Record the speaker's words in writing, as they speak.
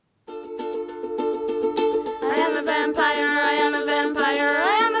am a vampire, I am a vampire,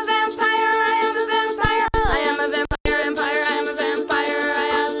 I am a vampire, I am a vampire, I am a vampire, I am a vampire, I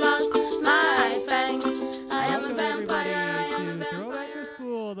have lost my fangs. I am a vampire, I am a Welcome everybody to vampire. Throwback to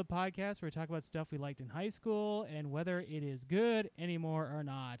School, the podcast where we talk about stuff we liked in high school and whether it is good anymore or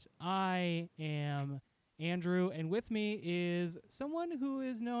not. I am Andrew, and with me is someone who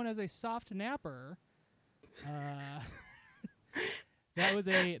is known as a soft napper. That was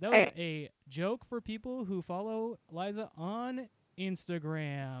a joke for people who follow Liza on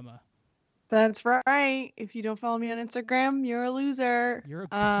Instagram. That's right. If you don't follow me on Instagram, you're a loser. You're a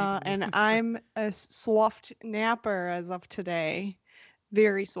big And loser. I'm a soft napper as of today.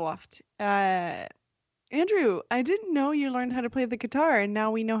 Very soft. Andrew, I didn't know you learned how to play the guitar, and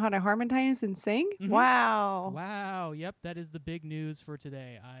now we know how to harmonize and sing. Mhm. Wow. Wow. Yep, that is the big news for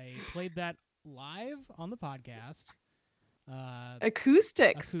today. I played that live on the podcast.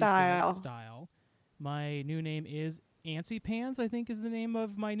 Acoustic style. My new name is Antsy Pants, I think is the name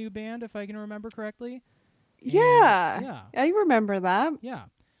of my new band, if I can remember correctly. Yeah. I remember that. Yeah.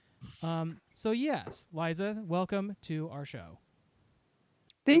 So yes, Liza, welcome to our show.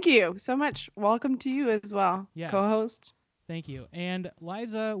 Thank you so much. Welcome to you as well, Yes. co-host. Thank you. And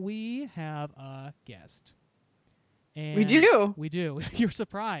Liza, we have a guest. And We do. We do. You're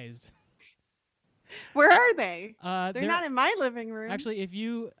surprised. Where are they? They're not in my living room. Actually, if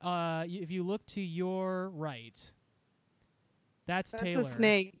you look to your right, that's Taylor. a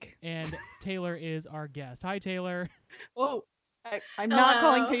snake. And Taylor is our guest. Hi, Taylor. Oh, I'm not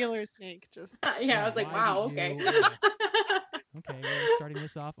calling Hello. Taylor a snake. Just Yeah, I was like, why wow, did okay. you- Okay, we're starting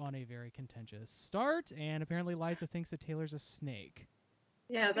this off on a very contentious start, and apparently Liza thinks that Taylor's a snake.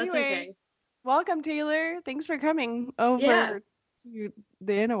 Yeah, that's Anyway. okay. welcome, Taylor. Thanks for coming over Yeah. to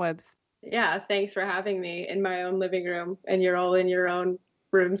the interwebs. Yeah, thanks for having me in my own living room, and you're all in your own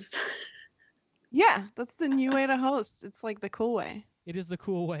rooms. Yeah, that's the new way to host. It's like the cool way. It is the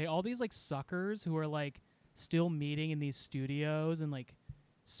cool way. All these like suckers who are like still meeting in these studios and like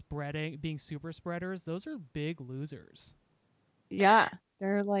being super spreaders, those are big losers. Yeah,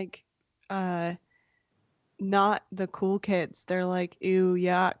 they're like, not the cool kids. They're like, ew,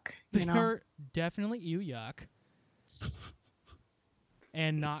 yuck. You know. They're definitely ew yuck.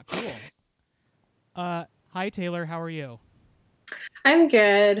 And not cool. Hi Taylor, how are you? I'm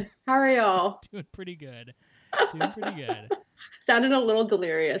good. How are y'all? Doing pretty good. Doing pretty good. Sounded a little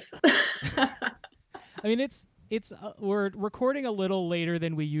delirious. I mean, it's we're recording a little later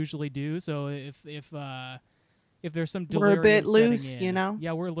than we usually do, so if there's some We're a delirium bit setting loose, in, you know?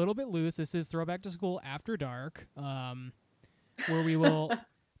 Yeah, we're a little bit loose. This is Throwback to School After Dark, where we will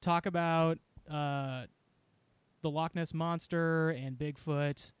talk about the Loch Ness Monster and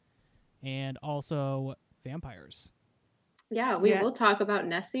Bigfoot, and also vampires. Yeah, we Yes. will talk about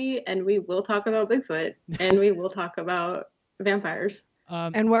Nessie, and we will talk about Bigfoot, and we will talk about vampires,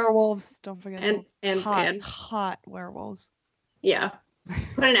 And werewolves. Don't forget. and hot werewolves. yeah.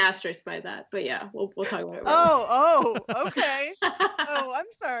 Put an asterisk by that, but yeah, we'll talk about it. Oh, okay. Oh, I'm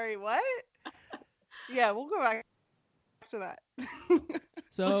sorry. What? Yeah, we'll go back to that.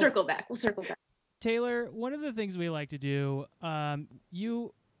 So We'll circle back. Taylor, one of the things we like to do,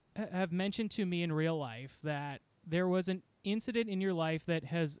 you have mentioned to me in real life that there was an incident in your life that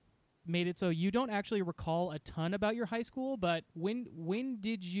has made it so you don't actually recall a ton about your high school, but when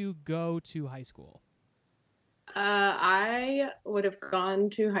did you go to high school? I would have gone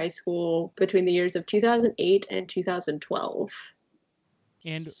to high school between the years of 2008 and 2012.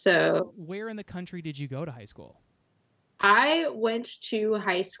 And so where in the country did you go to high school? I went to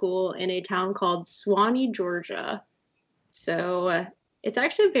high school in a town called Suwanee, Georgia. So it's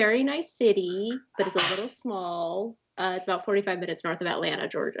actually a very nice city, but it's a little small. It's about 45 minutes north of Atlanta,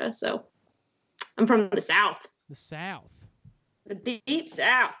 Georgia. So I'm from the South, The South. the deep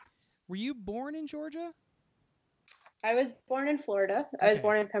South. Were you born in Georgia? I was born in Florida. I was Okay.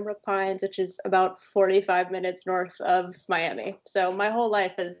 born in Pembroke Pines, which is about 45 minutes north of Miami. So my whole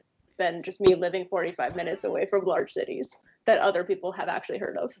life has been just me living 45 minutes away from large cities that other people have actually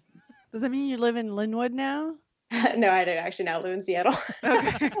heard of. Does that mean you live in Linwood now? No, I do actually now live in Seattle.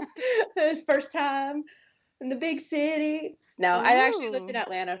 Okay. It's first time in the big city. No, I actually lived in Ooh.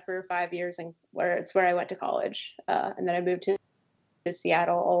 Atlanta for 5 years, and where I went to college. And then I moved to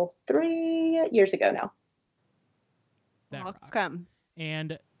Seattle 3 years ago now. That rocks. Welcome.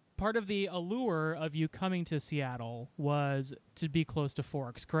 And part of the allure of you coming to Seattle was to be close to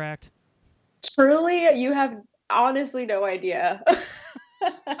Forks, correct? Truly, you have honestly no idea.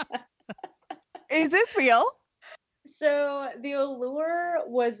 Is this real? So the allure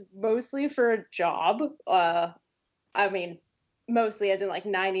was mostly for a job. I mean, mostly as in like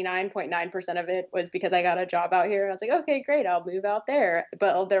 99.9% of it was because I got a job out here. I was like, okay, great, I'll move out there.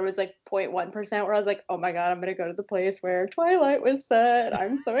 But there was like 0.1% where I was like, oh my God, I'm going to go to the place where Twilight was set.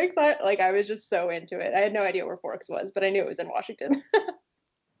 I'm so excited. Like, I was just so into it. I had no idea where Forks was, but I knew it was in Washington.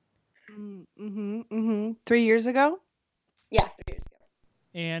 3 years ago? Yeah, 3 years ago.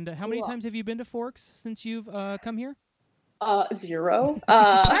 And how many times have you been to Forks since you've come here? 0.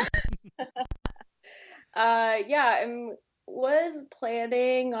 Yeah, I was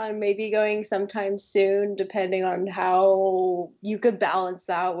planning on maybe going sometime soon, depending on how you could balance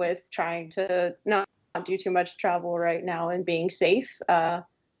that with trying to not do too much travel right now and being safe.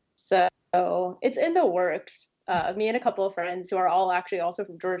 So it's in the works. Me and a couple of friends who are all actually also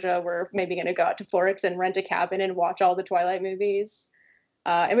from Georgia were maybe going to go out to Forks and rent a cabin and watch all the Twilight movies.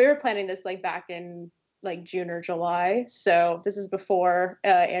 And we were planning this like back in like June or July. So this is before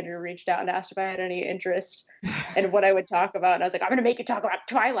Andrew reached out and asked if I had any interest in what I would talk about. And I was like, I'm going to make you talk about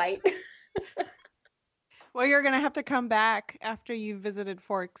Twilight. Well, you're going to have to come back after you visited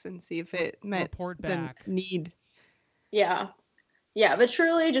Forks and see if it met the need. Yeah. Yeah, but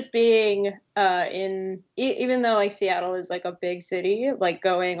truly just being even though like Seattle is like a big city, like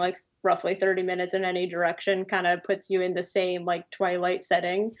going like roughly 30 minutes in any direction kind of puts you in the same like Twilight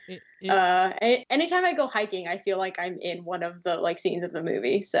setting. Anytime I go hiking, I feel like I'm in one of the like scenes of the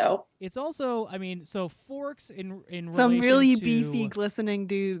movie. So it's also, I mean, so Forks in some really to... beefy, glistening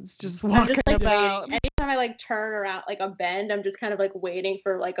dudes just walking just, like, about. Waiting. Anytime I like turn around like a bend, I'm just kind of like waiting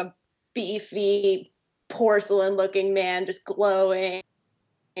for like a beefy porcelain-looking man just glowing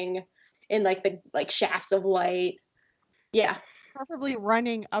in like the like shafts of light. Yeah. Preferably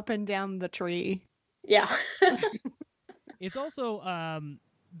running up and down the tree. Yeah. It's also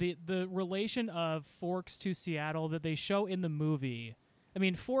the relation of Forks to Seattle that they show in the movie. I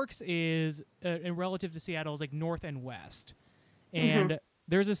mean, Forks is in relative to Seattle is like north and west, and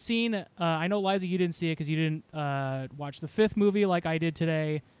there's a scene. I know Liza, you didn't see it because you didn't watch the 5th movie like I did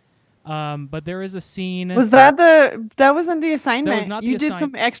today. But there is a scene. Was that that wasn't the assignment? That was not you did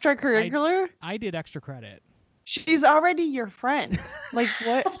some extracurricular? I did extra credit. She's already your friend. Like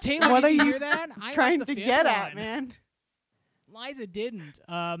what? Taylor, what did are you you hear that? I trying watched the to 5th get one. at, man? Liza didn't.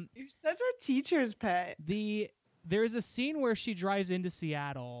 You're such a teacher's pet. There's a scene where she drives into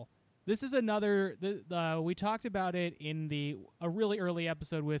Seattle. This is another. We talked about it in a really early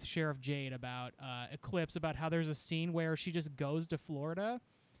episode with Sheriff Jade about Eclipse, about how there's a scene where she just goes to Florida.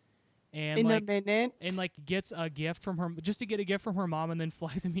 And in a minute, and like gets a gift from her, just to get a gift from her mom, and then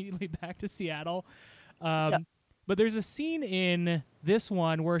flies immediately back to Seattle. But there's a scene in this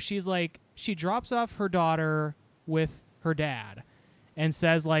one where she's like, she drops off her daughter with her dad, and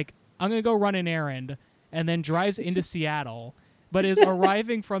says like, "I'm gonna go run an errand," and then drives into Seattle, but is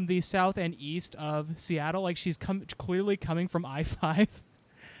arriving from the south and east of Seattle, like she's clearly coming from I-5.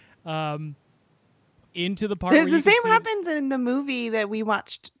 Into the part the same happens in the movie that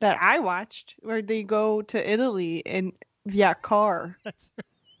I watched, where they go to Italy in via car. That's right.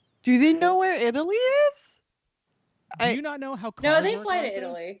 Do they know where Italy is? Do you not know how cars No, they work, fly to Liza?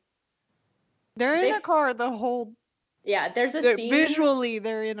 Italy. They're in a car the whole. Yeah, there's a scene. Visually,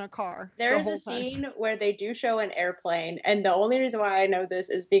 they're in a car. There is a scene where they do show an airplane, and the only reason why I know this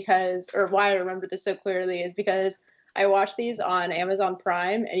is because, or why I remember this so clearly, is because I watched these on Amazon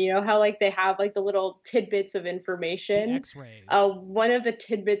Prime, and you know how like they have like the little tidbits of information. The X-rays. One of the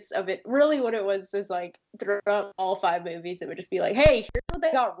tidbits of it, really, what it was like throughout all 5 movies, it would just be like, "Hey, here's what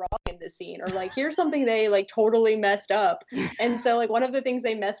they got wrong in this scene," or like, "Here's something they like totally messed up." And so like one of the things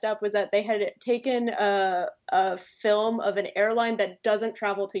they messed up was that they had taken a film of an airline that doesn't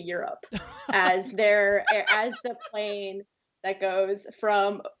travel to Europe as the plane that goes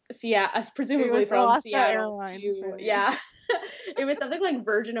from Seattle, presumably from Seattle to, yeah. It was something like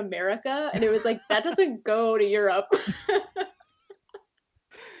Virgin America, and it was like, that doesn't go to Europe.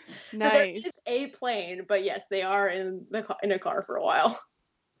 Nice. So there is a plane, but yes, they are in a car for a while.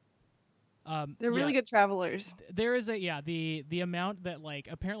 They're really good travelers. There is the amount that like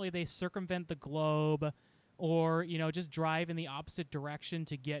apparently they circumvent the globe, or just drive in the opposite direction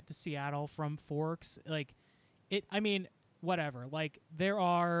to get to Seattle from Forks. Like it, I mean. Whatever. Like there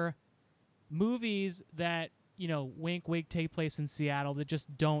are movies that wink wink take place in Seattle that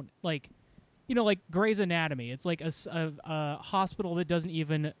just don't like Grey's Anatomy. It's like a hospital that doesn't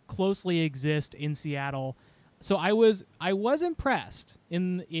even closely exist in Seattle. So I was impressed.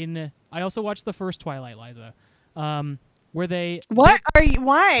 I also watched the first Twilight, Liza, where they.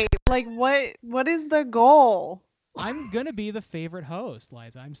 Why? Like what is the goal? I'm gonna be the favorite host,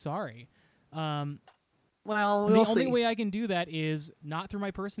 Liza. I'm sorry. Well, the only way I can do that is not through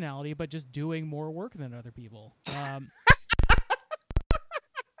my personality, but just doing more work than other people.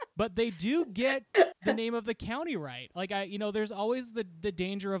 But they do get the name of the county right. Like there's always the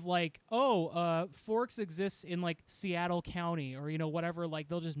danger of like, Forks exists in like Seattle County or whatever. Like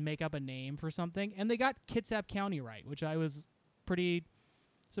they'll just make up a name for something, and they got Kitsap County right, which I was pretty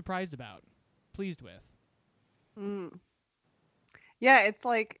surprised about, pleased with. Mm. Yeah, it's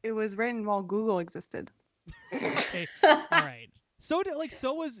like it was written while Google existed. Okay, all right. So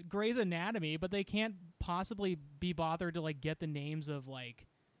was Grey's Anatomy, but they can't possibly be bothered to like get the names of like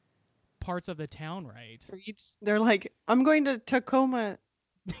parts of the town right. They're like, I'm going to Tacoma.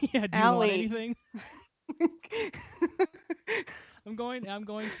 Yeah, do you want anything? I'm going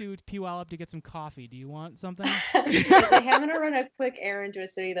to Puyallup to get some coffee. Do you want something? They having to run a quick errand to a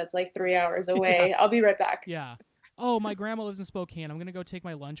city that's like 3 hours away. Yeah. I'll be right back. Yeah. Oh, my grandma lives in Spokane. I'm gonna go take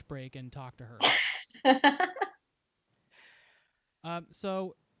my lunch break and talk to her.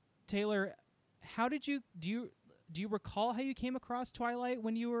 So, Taylor, how did you do you recall how you came across Twilight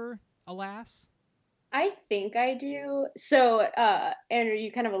when you were a lass? I think I do. So, Andrew,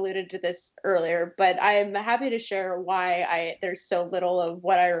 you kind of alluded to this earlier, but I'm happy to share why there's so little of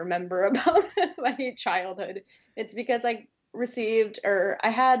what I remember about my childhood. It's because I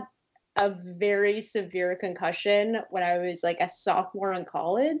had a very severe concussion when I was like a sophomore in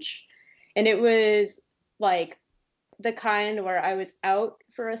college. And it was like the kind where I was out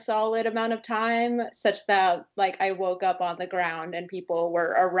for a solid amount of time, such that like I woke up on the ground and people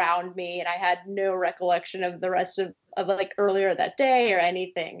were around me and I had no recollection of the rest of like earlier that day or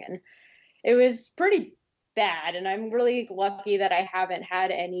anything. And it was pretty bad. And I'm really lucky that I haven't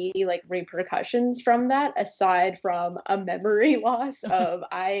had any like repercussions from that, aside from a memory loss of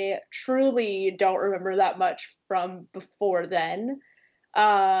I truly don't remember that much from before then.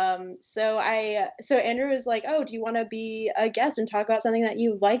 So Andrew was like, oh, do you want to be a guest and talk about something that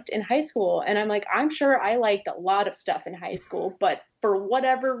you liked in high school? And I'm like, I'm sure I liked a lot of stuff in high school, but for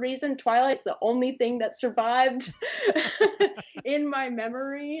whatever reason, Twilight's the only thing that survived in my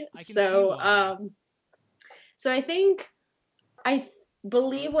memory. So I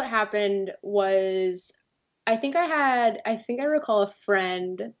believe what happened was, I recall a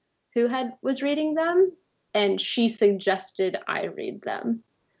friend who was reading them, and she suggested I read them.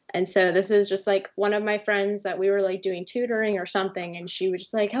 And so this was just like one of my friends that we were like doing tutoring or something. And she was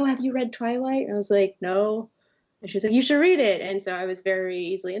just like, oh, have you read Twilight? And I was like, no. And she's like, you should read it. And so I was very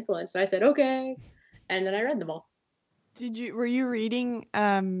easily influenced. So I said, okay. And then I read them all. Were you reading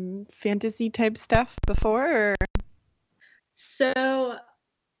fantasy type stuff before? Or? So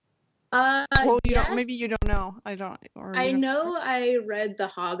yes. Maybe you don't know. I know I read The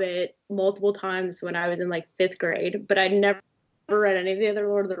Hobbit multiple times when I was in like 5th grade, but I never read any of the other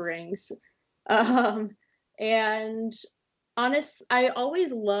Lord of the Rings. And I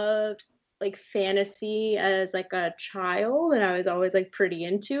always loved like fantasy as like a child, and I was always like pretty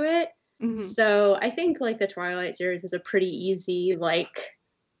into it. Mm-hmm. So I think like the Twilight series was a pretty easy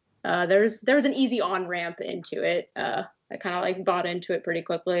there was an easy on ramp into it. I kind of like bought into it pretty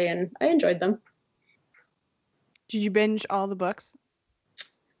quickly, and I enjoyed them. Did you binge all the books?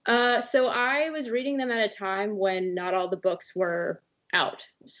 So I was reading them at a time when not all the books were out.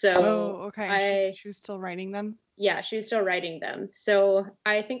 So okay. She was still writing them? Yeah, she was still writing them. So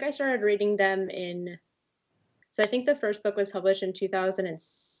I think I started reading them so I think the first book was published in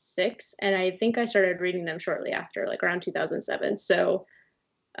 2006, and I think I started reading them shortly after, like around 2007. So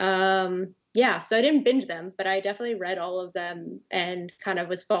so I didn't binge them, but I definitely read all of them and kind of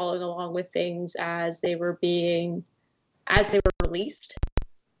was following along with things as they were released.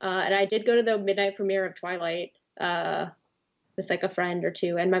 And I did go to the midnight premiere of Twilight with like a friend or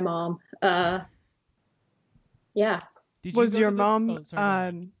two and my mom. Yeah. Was your mom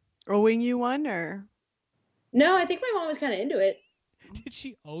owing you one, or? No, I think my mom was kind of into it. Did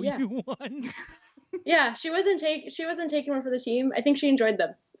she owe you one? Yeah, she wasn't taking one for the team. I think she enjoyed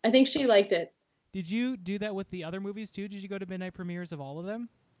them. I think she liked it. Did you do that with the other movies too? Did you go to midnight premieres of all of them?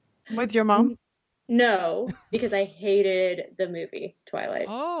 With your mom? No, because I hated the movie Twilight.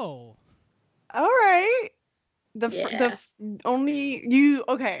 Oh. All right. Okay.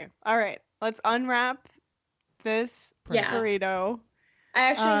 All right. Let's unwrap this burrito.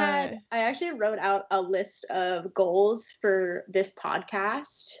 I actually wrote out a list of goals for this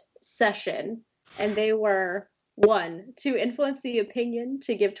podcast session, and they were: 1, to influence the opinion,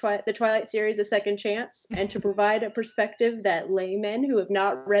 to give the Twilight series a second chance, and to provide a perspective that laymen who have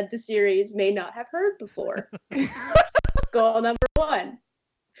not read the series may not have heard before. Goal number 1.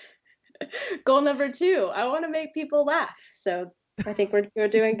 Goal number 2, I want to make people laugh. So I think we're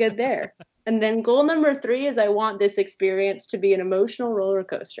doing good there. And then goal number 3 is I want this experience to be an emotional roller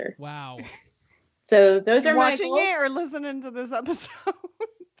coaster. Wow. So those are my goals. Watching it or listening to this episode?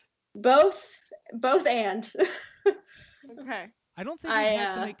 both and. Okay. I don't think we've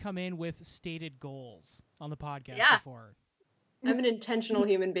had somebody come in with stated goals on the podcast before. I'm an intentional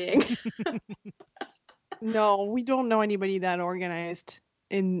human being. No, we don't know anybody that organized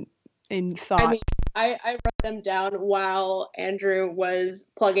in thought. I mean, I wrote them down while Andrew was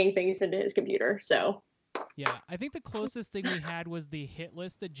plugging things into his computer, so. Yeah, I think the closest thing we had was the hit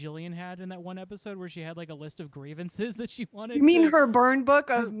list that Jillian had in that one episode where she had like a list of grievances that she wanted. You mean her burn book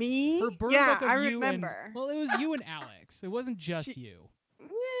of me? Her burn yeah, book of I you remember. And, well, it was you and Alex. It wasn't just you.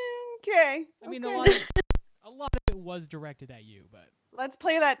 Okay. I mean, okay. a lot of it was directed at you, but let's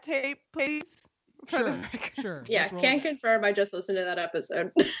play that tape, please. Sure. Yeah, can't confirm. I just listened to that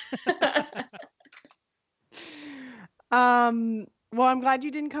episode. Well, I'm glad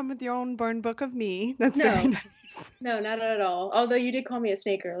you didn't come with your own burn book of me. That's very nice. No, not at all. Although you did call me a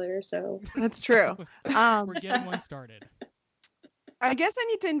snake earlier, so that's true. We're getting one started. I guess I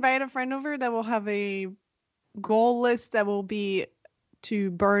need to invite a friend over that will have a goal list that will be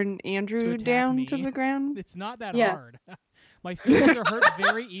to burn Andrew down to the ground. It's not that hard. My feelings are hurt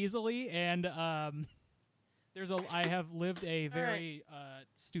very easily, and I have lived a very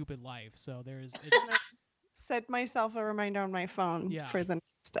stupid life, so it's set myself a reminder on my phone for the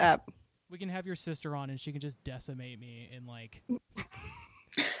next app. We can have your sister on and she can just decimate me in like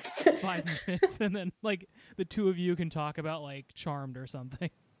 5 minutes, and then like the two of you can talk about like Charmed or something.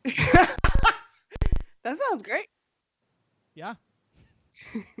 That sounds great. Yeah.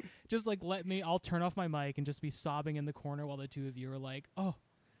 Just like I'll turn off my mic and just be sobbing in the corner while the two of you are like, "Oh,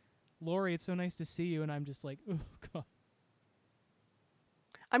 Lori, it's so nice to see you," and I'm just like, "Oh God."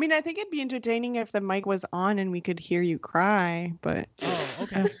 I mean, I think it'd be entertaining if the mic was on and we could hear you cry, but... Oh,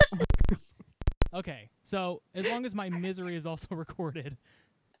 okay. Okay, so as long as my misery is also recorded,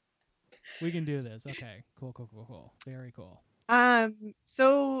 we can do this. Okay, cool. Very cool.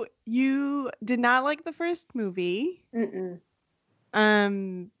 So you did not like the first movie. Mm-mm.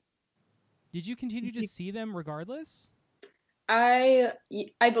 Did you continue to see them regardless? I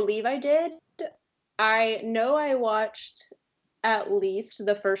believe I did. I know I watched at least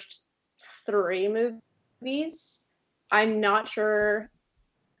the first 3 movies. I'm not sure.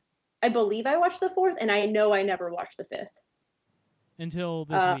 I believe I watched the 4th, and I know I never watched the 5th. Until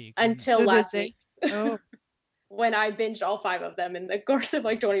this week. Until last week. Oh. When I binged all 5 of them in the course of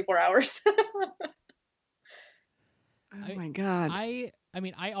like 24 hours. Oh my God. I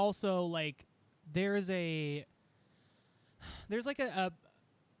mean, I also like, there's like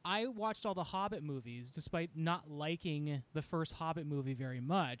I watched all the Hobbit movies despite not liking the first Hobbit movie very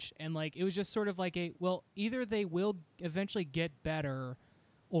much. And like, it was just sort of like either they will eventually get better,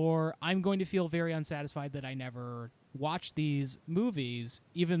 or I'm going to feel very unsatisfied that I never watched these movies,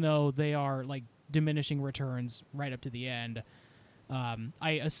 even though they are like diminishing returns right up to the end.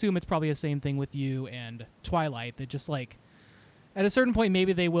 I assume it's probably the same thing with you and Twilight, that just like at a certain point,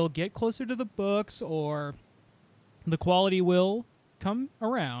 maybe they will get closer to the books, or the quality will come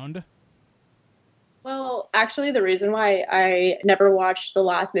around. Well, actually, the reason why I never watched the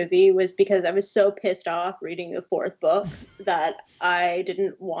last movie was because I was so pissed off reading the 4th book that I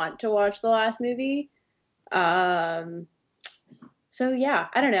didn't want to watch the last movie. So yeah,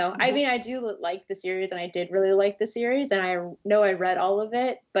 I don't know. I mean, I do like the series, and I did really like the series, and I know I read all of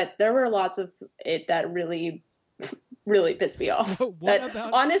it, but there were lots of it that really pissed me off. That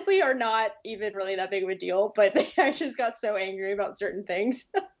honestly are not even really that big of a deal, but I just got so angry about certain things.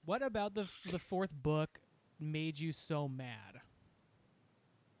 What about the 4th book made you so mad?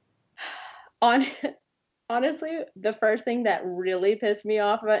 Honestly, the first thing that really pissed me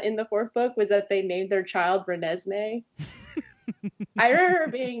off in the 4th book was that they named their child Renesmee. I remember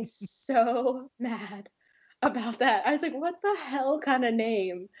being so mad about that. I was like, what the hell kind of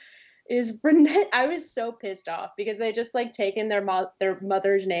name is Renee? I was so pissed off because they just like taken their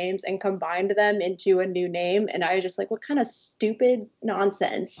mother's names and combined them into a new name, and I was just like, what kind of stupid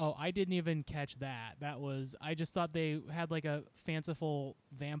nonsense. Oh, I didn't even catch that. I just thought they had like a fanciful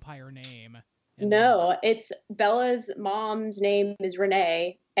vampire name. No, it's Bella's mom's name is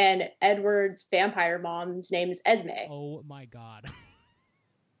Renee, and Edward's vampire mom's name is Esme. Oh my God.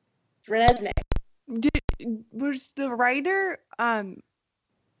 It's Renesmee. Was the writer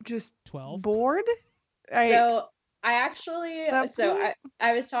just 12 bored? So I actually, I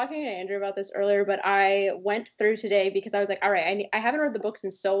was talking to Andrew about this earlier, but I went through today because I was like, all right, I haven't read the books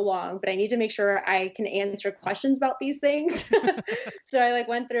in so long, but I need to make sure I can answer questions about these things. So I like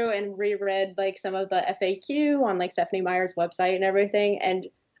went through and reread like some of the FAQ on like Stephenie Meyer's website and everything. And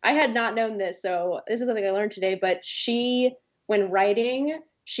I had not known this, so this is something I learned today, but when writing,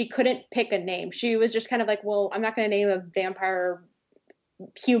 she couldn't pick a name. She was just kind of like, well, I'm not going to name a vampire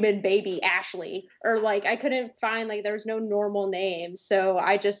human baby Ashley, or like I couldn't find, like there was no normal name, so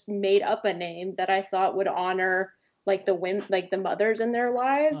I just made up a name that I thought would honor like the women, like the mothers in their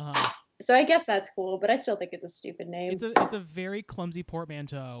lives. So I guess that's cool, but I still think it's a stupid name. It's a very clumsy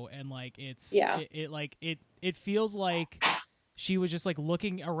portmanteau, and like it feels like she was just like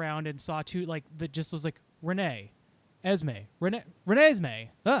looking around and saw two, like that just was like Renee Esme.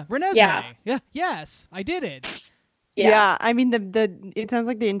 Yeah, yes, I did it. Yeah, I mean the it sounds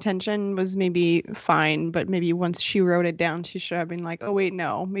like the intention was maybe fine, but maybe once she wrote it down, she should have been like, "Oh wait,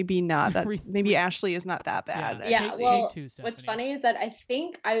 no, maybe not. That's maybe Ashley is not that bad." Yeah. Well, what's funny is that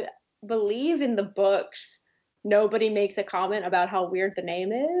I believe in the books nobody makes a comment about how weird the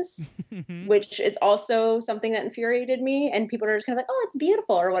name is, which is also something that infuriated me. And people are just kind of like, "Oh, it's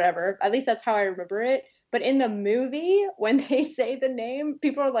beautiful" or whatever. At least that's how I remember it. But in the movie, when they say the name,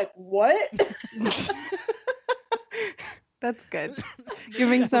 people are like, "What?" That's good.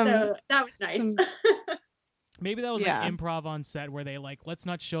 Giving some. So that was nice. Maybe that was like improv on set where they like, let's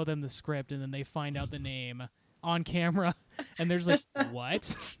not show them the script, and then they find out the name on camera, and there's like,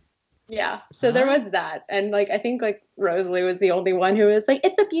 what? Yeah. So there was that, and like I think like Rosalie was the only one who was like,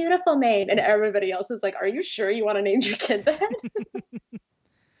 "It's a beautiful name," and everybody else was like, "Are you sure you want to name your kid that?"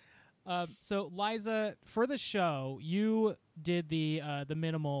 So Liza, for the show, you did the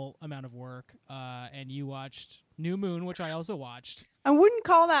minimal amount of work, and you watched New Moon, which I also watched. I wouldn't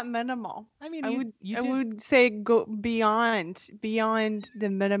call that minimal. I mean, I would say go beyond the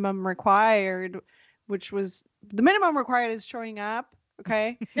minimum required, which was the minimum required is showing up.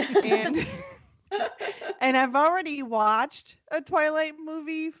 Okay, and I've already watched a Twilight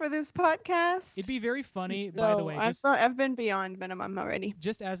movie for this podcast. It'd be very funny, by the way. I've been beyond minimum already.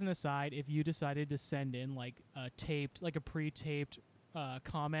 Just as an aside, if you decided to send in like a pre-taped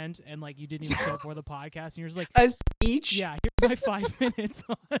comment, and like you didn't even show up for the podcast, and you're just like a speech. Yeah, here's my 5 minutes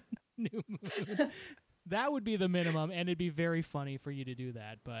on New Moon. That would be the minimum, and it'd be very funny for you to do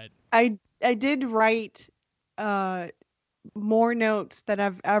that. But I did write more notes than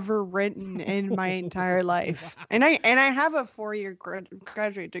I've ever written in my entire life. Wow. And I have a 4-year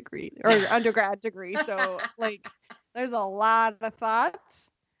graduate degree or undergrad degree, so like there's a lot of thoughts.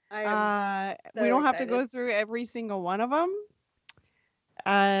 We don't have to go through every single one of them.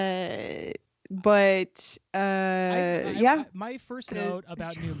 But my first note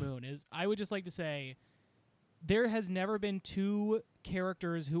about New Moon is I would just like to say there has never been two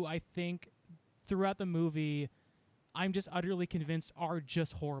characters who I think throughout the movie I'm just utterly convinced are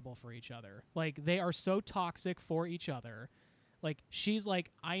just horrible for each other. Like, they are so toxic for each other. Like, she's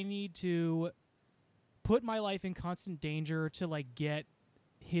like, I need to put my life in constant danger to, like, get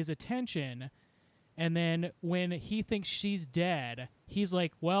his attention. And then when he thinks she's dead, he's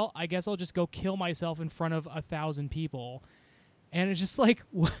like, well, I guess I'll just go kill myself in front of 1,000 people. And it's just like,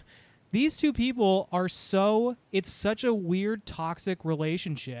 these two people are it's such a weird, toxic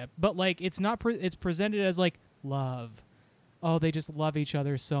relationship. But, like, it's not, it's presented as, like, love. Oh, they just love each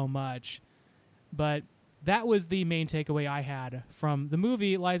other so much. But that was the main takeaway I had from the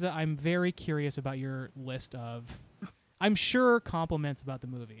movie. Liza, I'm very curious about your list of, I'm sure, compliments about the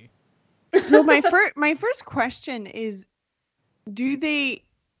movie. So my first question is, do they,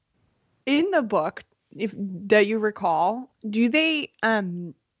 in the book, if that you recall, do they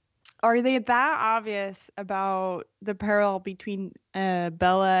are they that obvious about the parallel between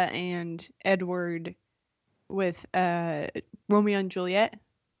Bella and Edward with Romeo and Juliet?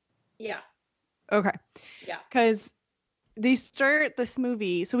 Yeah. Okay. Yeah. Because they start this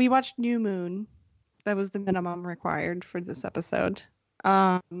movie. So we watched New Moon. That was the minimum required for this episode.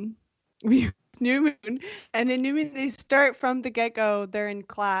 New Moon. And in New Moon, they start from the get-go. They're in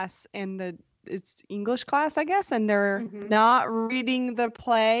class, and it's English class, I guess, and they're not reading the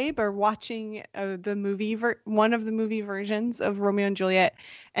play, but watching the movie, one of the movie versions of Romeo and Juliet.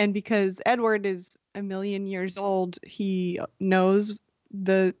 And because Edward is a million years old, he knows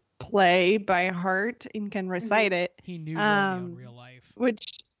the play by heart and can recite it. He knew Romeo in real life,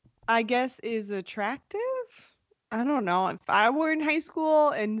 which I guess is attractive. I don't know. If I were in high school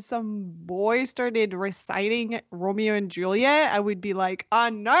and some boy started reciting Romeo and Juliet, I would be like, a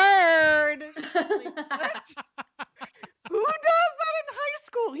nerd. Like, what? Who does that in high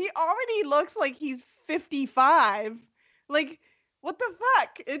school? He already looks like he's 55. Like, what the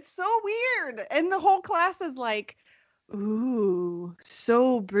fuck? It's so weird. And the whole class is like, ooh,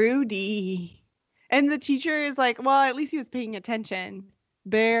 so broody. And the teacher is like, well, at least he was paying attention.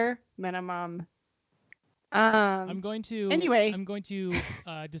 Bare minimum. I'm going to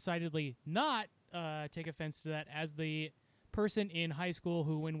decidedly not take offense to that, as the person in high school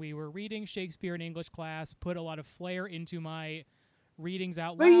who, when we were reading Shakespeare in English class, put a lot of flair into my readings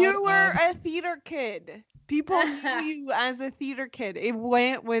out But loud. you were a theater kid. People knew you as a theater kid. It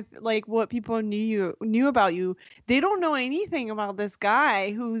went with like what people knew about you. They don't know anything about this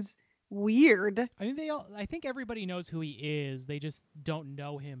guy who's weird. I think everybody knows who he is. They just don't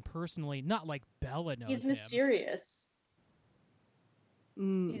know him personally. Not like Bella knows He's him. mysterious.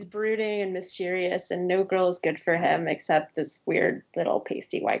 Mm. He's brooding and mysterious, and no girl is good for him except this weird little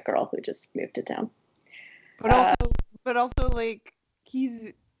pasty white girl who just moved to town. But also, like,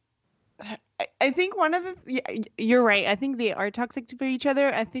 he's. I think one of the. You're right. I think they are toxic to each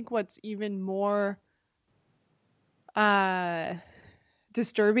other. I think what's even more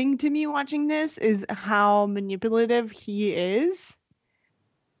disturbing to me watching this is how manipulative he is,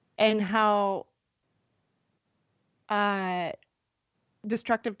 and how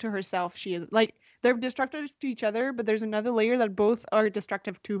destructive to herself she is. Like, they're destructive to each other, but there's another layer that both are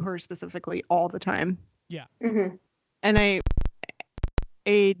destructive to her specifically all the time. Yeah. Mm-hmm. And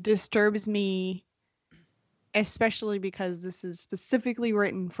it disturbs me, especially because this is specifically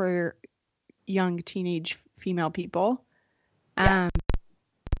written for young teenage female people. Yeah.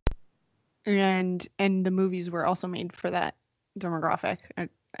 And the movies were also made for that demographic. I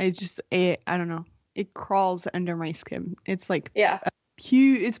don't know. It crawls under my skin. It's like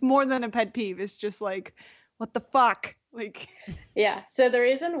huge. It's more than a pet peeve. It's just like, what the fuck? Like, yeah. So the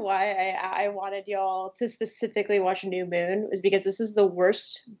reason why I wanted y'all to specifically watch New Moon was because this is the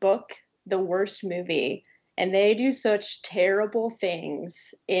worst book, the worst movie, and they do such terrible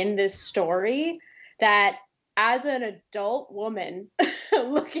things in this story that as an adult woman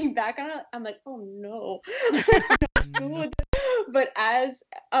looking back on it, I'm like, oh no. But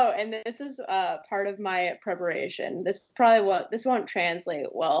and this is part of my preparation. This won't translate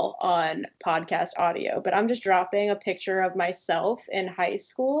well on podcast audio, but I'm just dropping a picture of myself in high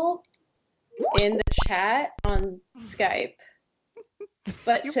school in the chat on Skype.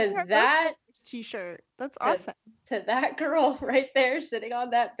 But to that t-shirt, that's awesome. To that girl right there sitting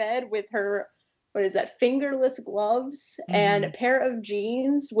on that bed with her, what is that, fingerless gloves and a pair of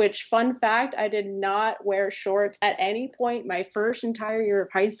jeans, which, fun fact, I did not wear shorts at any point my first entire year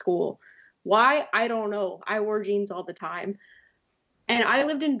of high school. Why? I don't know. I wore jeans all the time. And I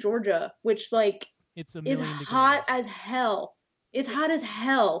lived in Georgia, which, like, it's is hot as hell. It's hot as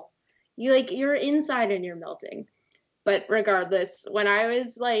hell. You're inside and you're melting. But regardless, when I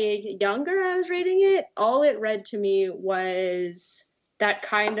was, like, younger, I was reading it, all it read to me was that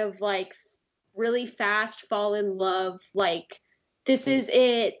kind of, like, really fast fall in love, like, this is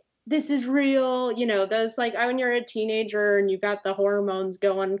it, this is real, those, like, when you're a teenager and you got the hormones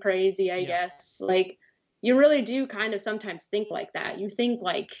going crazy, I guess, like, you really do kind of sometimes think like that. You think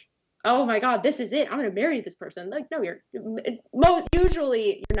like, oh my god, this is it, I'm gonna marry this person. Like, no,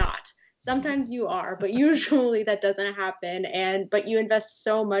 usually you're not. Sometimes you are, but usually that doesn't happen. But you invest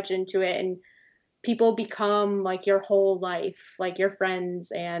so much into it, and people become like your whole life, like your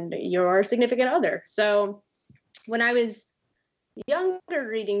friends and your significant other. So when I was younger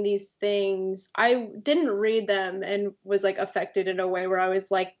reading these things, I didn't read them and was like affected in a way where I was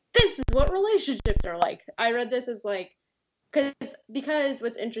like, this is what relationships are like. I read this as like, because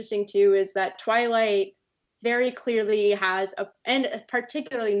what's interesting too is that Twilight very clearly has and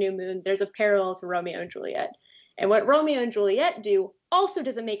particularly New Moon, there's a parallel to Romeo and Juliet. And what Romeo and Juliet do also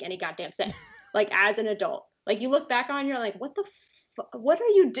doesn't make any goddamn sense. Like, as an adult, like, you look back on, you're like, what are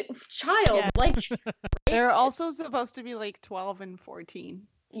you child? Yes. Like, they're also supposed to be like 12 and 14.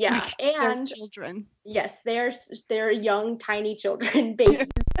 Yeah, like, and they're children. Yes, they're young, tiny children, babies.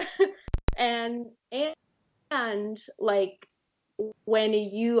 and like, when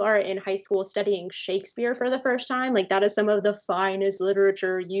you are in high school studying Shakespeare for the first time, like, that is some of the finest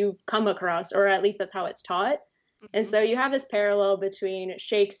literature you've come across, or at least that's how it's taught. And so you have this parallel between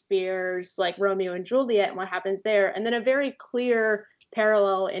Shakespeare's, like, Romeo and Juliet and what happens there, and then a very clear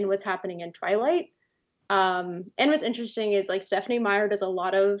parallel in what's happening in Twilight. And what's interesting is, like, Stephenie Meyer does a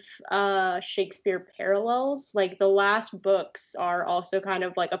lot of Shakespeare parallels. Like, the last books are also kind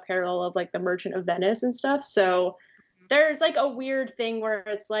of like a parallel of, like, The Merchant of Venice and stuff. So there's, like, a weird thing where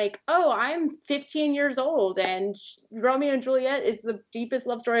it's like, oh, I'm 15 years old and Romeo and Juliet is the deepest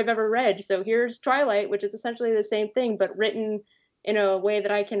love story I've ever read. So here's Twilight, which is essentially the same thing, but written in a way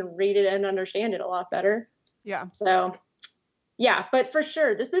that I can read it and understand it a lot better. Yeah. So, yeah, but for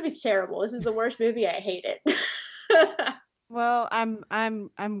sure, this movie's terrible. This is the worst movie. I hate it. Well,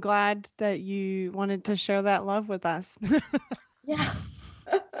 I'm glad that you wanted to share that love with us. Yeah.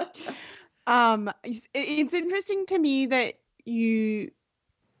 It's interesting to me that the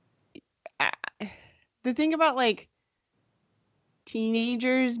thing about, like,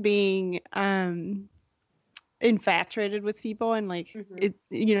 teenagers being infatuated with people and like it,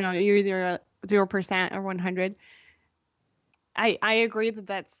 you know, you're either a 0% or 100. I agree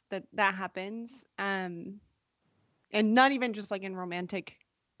that happens. And not even just like in romantic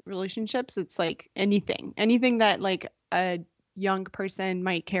relationships. It's like anything that like a young person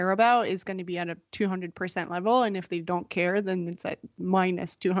might care about is going to be at a 200% level. And if they don't care, then it's at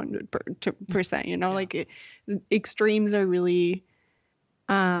minus 200%, you know, Yeah. like extremes are really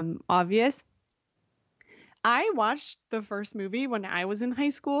obvious. I watched the first movie when I was in high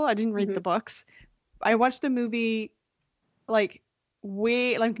school. I didn't read the books. I watched the movie like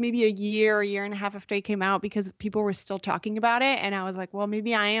maybe a year and a half after it came out because people were still talking about it. And I was like, well,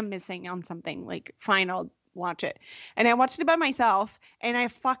 maybe I am missing on something. Like, fine, I'll watch it. And I watched it by myself and I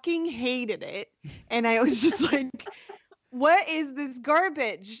fucking hated it. And I was just like, what is this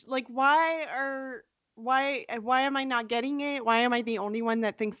garbage? Like, why am I not getting it? Why am I the only one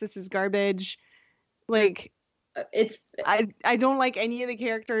that thinks this is garbage? Like, I don't like any of the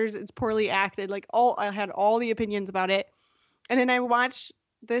characters. It's poorly acted. Like, I had all the opinions about it. And then I watched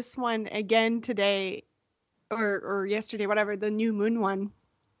this one again today or yesterday, whatever, the New Moon one.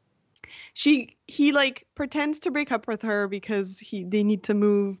 He like pretends to break up with her because they need to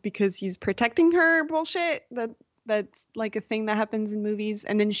move because he's protecting her bullshit. That's like a thing that happens in movies.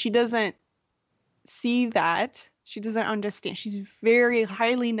 And then she doesn't see that. She doesn't understand. She's very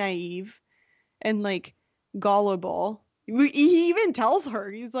highly naive and like gullible. He even tells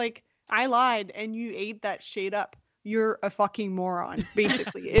her, he's like, I lied and you ate that shade up. You're a fucking moron,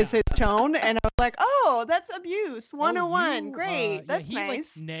 basically, is his tone. And I was like, oh, that's abuse 101. Great. That's he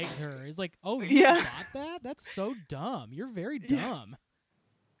nice. Like nags her. He's like, oh, you got that? That's so dumb. You're very dumb.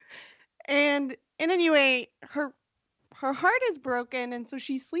 And anyway, her heart is broken. And so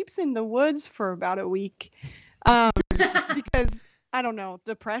she sleeps in the woods for about a week because, I don't know,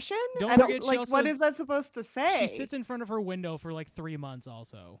 depression? What is that supposed to say? She sits in front of her window for like 3 months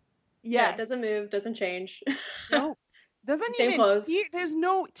also. Yeah, it doesn't move, doesn't change. No, doesn't Same even. clothes. There's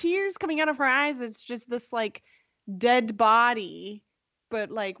no tears coming out of her eyes. It's just this like dead body, but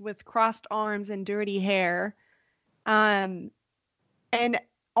like with crossed arms and dirty hair. And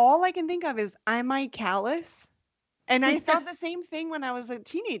all I can think of is, am I callous? And I felt the same thing when I was a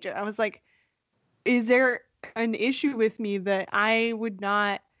teenager. I was like, is there an issue with me that I would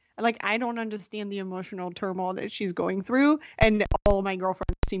not? Like, I don't understand the emotional turmoil that she's going through. And all my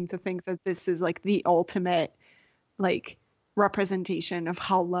girlfriends seem to think that this is like the ultimate like representation of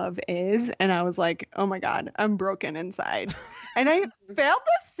how love is. And I was like, oh my God, I'm broken inside. And I felt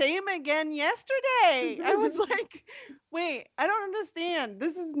the same again yesterday. I was like, wait, I don't understand.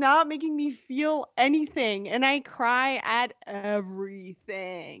 This is not making me feel anything. And I cry at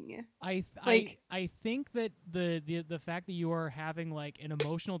everything. I think that the fact that you are having like an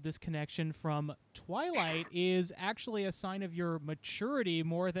emotional disconnection from Twilight is actually a sign of your maturity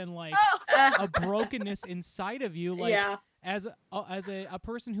more than like a brokenness inside of you. Like, as a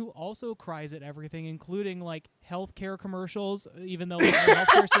person who also cries at everything, including like healthcare commercials, even though like, the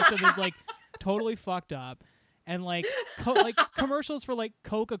healthcare system is like totally fucked up, and like like commercials for like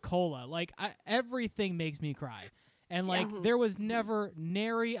Coca-Cola, like everything makes me cry. And like there was never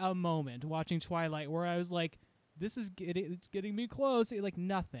nary a moment watching Twilight where I was like, this is it's getting me close. Like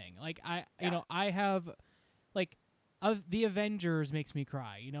nothing. Like you know, I have like the Avengers makes me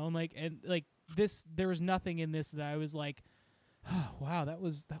cry, you know, and like this, there was nothing in this that I was like, oh, wow, that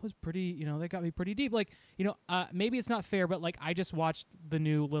was pretty, you know, that got me pretty deep. Like, you know, maybe it's not fair, but like I just watched the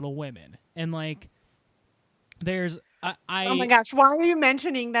new Little Women, and like there's oh my gosh, why are you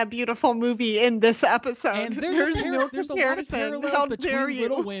mentioning that beautiful movie in this episode? And there's no there's a lot of comparison. parallels between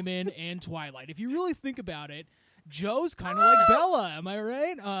Little Women and Twilight. If you really think about it, Joe's kind of like Bella. Am I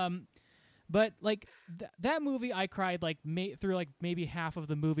right? But like that movie, I cried like through like maybe half of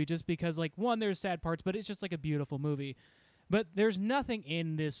the movie, just because like one, there's sad parts, but it's just like a beautiful movie. But there's nothing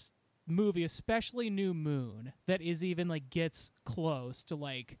in this movie, especially New Moon, that is even like gets close to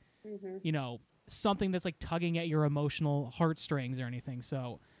like you know, something that's like tugging at your emotional heartstrings or anything.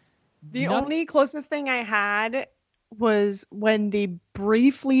 So the only closest thing I had was when they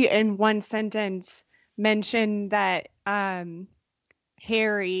briefly in one sentence mentioned that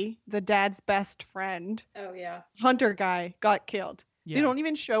Harry, the dad's best friend, Hunter guy, got killed. They don't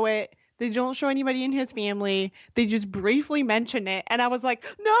even show it. They don't show anybody in his family. They just briefly mention it, and I was like,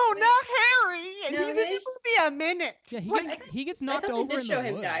 "No, not Harry!" And he's in the movie a minute. Yeah, he gets knocked over in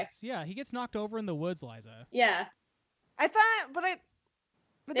the woods. Yeah, he gets knocked over in the woods, Liza. Yeah, I thought, but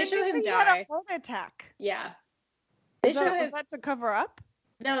they show him die. He had a heart attack. Yeah, was that to cover up?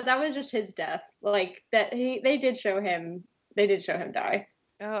 No, that was just his death. Like that, they did show him. They did show him die.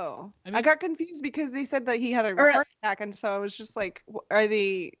 Oh, I I mean- got confused because they said that he had a Or- heart attack, and so I was just like, are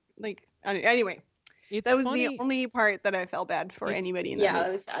they like? Anyway, It's that was funny. the only part that I felt bad for It's- anybody in that Yeah, movie.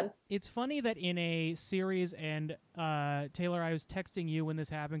 that was sad. It's funny that in a series, and Taylor, I was texting you when this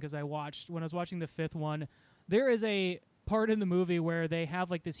happened because when I was watching the 5th one, there is a part in the movie where they have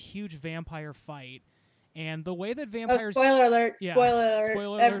like this huge vampire fight, and the way that Oh, vampires spoiler alert! Yeah, Spoiler alert!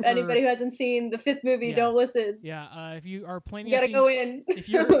 spoiler alert Anybody who hasn't seen the 5th movie, Yes. don't listen. if you are planning You on gotta seeing, go in. if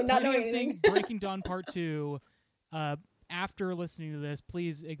you're not planning knowing on seeing anything. Breaking Dawn Part 2, after listening to this,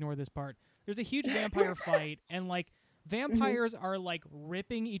 please ignore this part. There's a huge vampire fight, and like vampires are like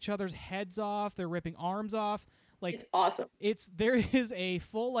ripping each other's heads off. They're ripping arms off. Like It's awesome. there is a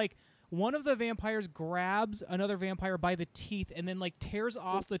full like one of the vampires grabs another vampire by the teeth and then like tears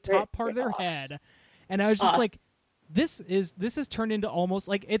off the top part of their head. And I was just Awesome. like, this is turned into almost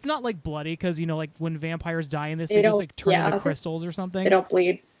like, it's not like bloody because like when vampires die in this, they just don't- like turn yeah, into they- crystals or something. They don't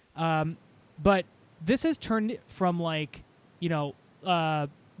bleed. But this has turned from like,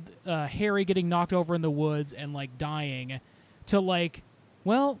 Harry getting knocked over in the woods and like dying to like,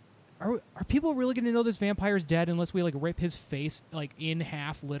 well, are people really going to know this vampire's dead unless we like rip his face like in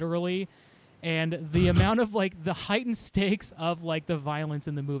half literally? And the amount of like the heightened stakes of like the violence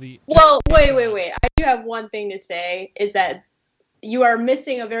in the movie. Well, just wait. gets I do have one thing to say is that you are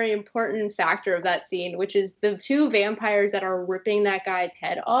missing a very important factor of that scene, which is the two vampires that are ripping that guy's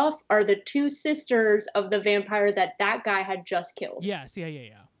head off are the two sisters of the vampire that guy had just killed. Yes, yeah.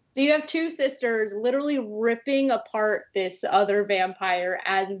 So you have two sisters literally ripping apart this other vampire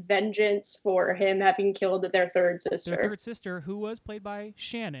as vengeance for him having killed their third sister. Their third sister, who was played by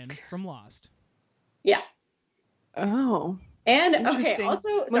Shannon from Lost. Yeah. Oh, And okay, interesting. also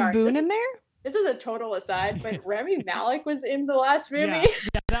Was sorry, Boone this in is- there? This is a total aside, but Rami Malek was in the last movie.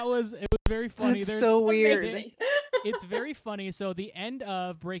 Yeah, it was very funny. That's There's so weird. Amazing. It's very funny. So the end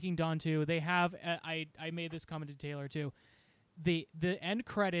of Breaking Dawn 2, they have I made this comment to Taylor too. The end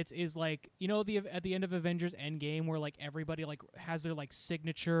credits is like, at the end of Avengers Endgame where like everybody like has their like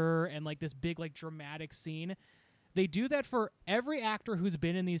signature and like this big like dramatic scene. They do that for every actor who's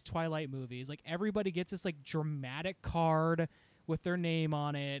been in these Twilight movies. Like everybody gets this like dramatic card with their name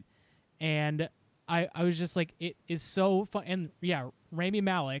on it. And I was just like, it is so fun. And yeah, Rami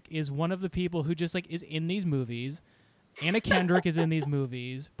Malek is one of the people who just like is in these movies. Anna Kendrick is in these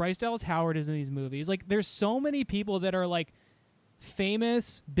movies. Bryce Dallas Howard is in these movies. Like there's so many people that are like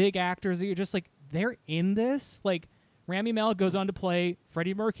famous big actors that you're just like, they're in this. Like Rami Malek goes on to play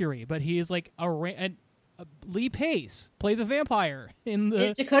Freddie Mercury, but he is like Lee Pace plays a vampire in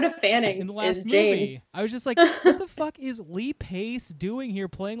the Dakota Fanning in the last is movie. Jane. I was just like, what the fuck is Lee Pace doing here,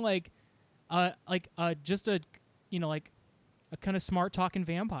 playing just a a kind of smart talking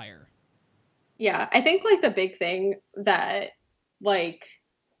vampire? Yeah, I think like the big thing that like,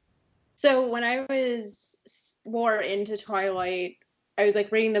 so when I was more into Twilight, I was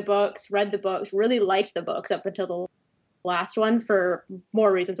like read the books, really liked the books up until the last one for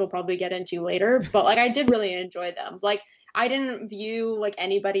more reasons we'll probably get into later. But like I did really enjoy them. Like I didn't view like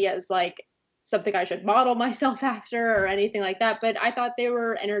anybody as like something I should model myself after or anything like that. But I thought they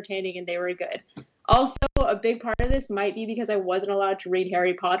were entertaining and they were good. Also, a big part of this might be because I wasn't allowed to read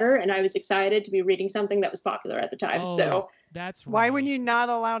Harry Potter, and I was excited to be reading something that was popular at the time. Oh, So that's right. Why were you not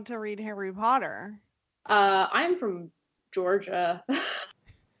allowed to read Harry Potter? I'm from Georgia.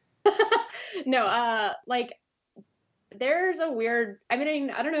 No, like there's a weird, I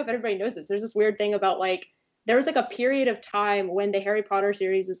mean, I don't know if everybody knows this. There's this weird thing about like, there was like a period of time when the Harry Potter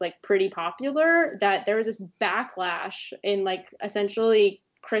series was like pretty popular that there was this backlash in like essentially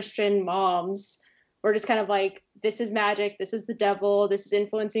Christian moms were just kind of like, this is magic, this is the devil, this is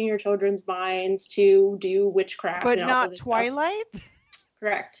influencing your children's minds to do witchcraft. But and all of not this stuff. Twilight?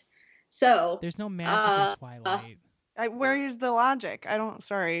 Correct. So There's no magic in Twilight. Where is the logic? I don't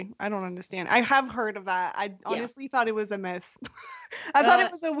understand. I have heard of that. I honestly thought it was a myth. I thought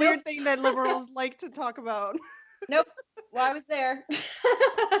it was a weird thing that liberals like to talk about. Nope. Well, I was there.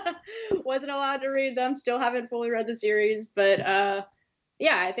 Wasn't allowed to read them. Still haven't fully read the series. But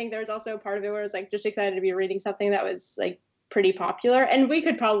yeah, I think there's also a part of it where I was like just excited to be reading something that was like pretty popular. And we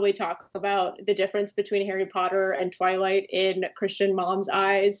could probably talk about the difference between Harry Potter and Twilight in Christian moms'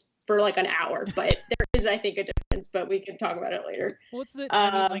 eyes for like an hour. But there is, I think, a difference, but we can talk about it later. Well, it's that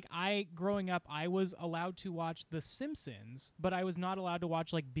I mean, like growing up, I was allowed to watch The Simpsons, but I was not allowed to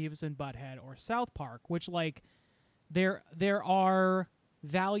watch like Beavis and Butthead or South Park, which like there are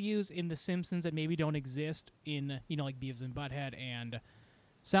values in The Simpsons that maybe don't exist in like Beavis and Butthead and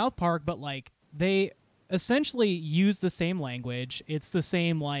South Park, but like they essentially use the same language. It's the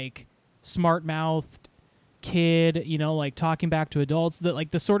same like smart mouthed kid, you know, like talking back to adults, that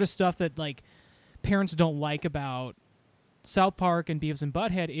like the sort of stuff that like parents don't like about South Park and Beavis and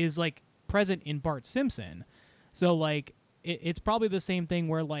Butthead is like present in Bart Simpson. So like it's probably the same thing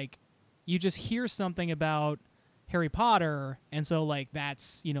where like you just hear something about Harry Potter, and so like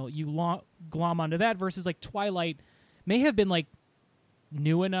that's, you know, you glom onto that, versus like Twilight may have been like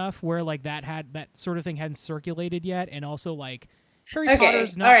new enough where like that sort of thing hadn't circulated yet, and also like Harry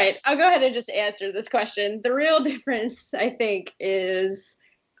Potter's not. All right, I'll go ahead and just answer this question. The real difference, I think, is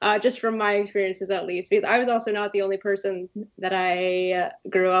just from my experiences at least, because I was also not the only person that I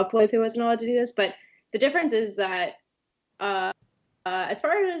grew up with who wasn't allowed to do this, but the difference is that as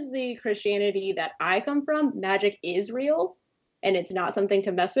far as the Christianity that I come from, magic is real, and it's not something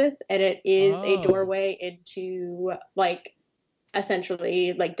to mess with, and it is a doorway into like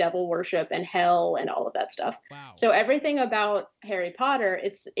essentially like devil worship and hell and all of that stuff. Wow. So everything about Harry Potter,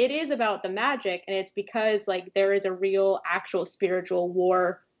 it is about the magic, and it's because like there is a real actual spiritual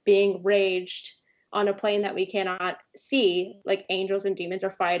war being raged on a plane that we cannot see. Like angels and demons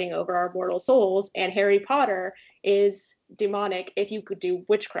are fighting over our mortal souls, and Harry Potter is demonic if you could do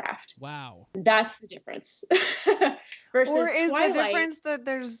witchcraft. Wow. That's the difference. Versus Or is Twilight, the difference that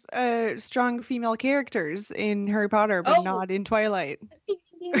there's strong female characters in Harry Potter, but not in Twilight? Ding,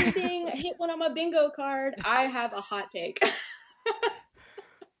 ding, ding, ding. Hit one on my bingo card. I have a hot take.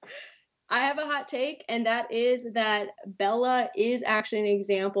 I have a hot take, and that is that Bella is actually an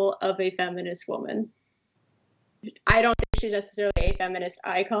example of a feminist woman. I don't think she's necessarily a feminist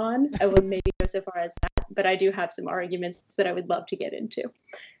icon. I would maybe go so far as that, but I do have some arguments that I would love to get into.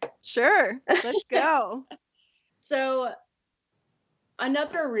 Sure, let's go. So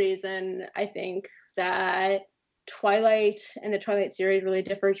another reason I think that Twilight and the Twilight series really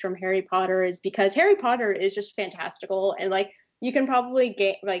differs from Harry Potter is because Harry Potter is just fantastical, and like you can probably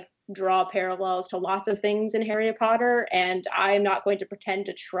draw parallels to lots of things in Harry Potter, and I'm not going to pretend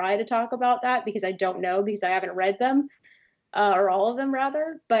to try to talk about that because I don't know, because I haven't read them, or all of them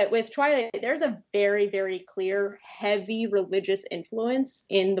rather. But with Twilight, there's a very, very clear, heavy religious influence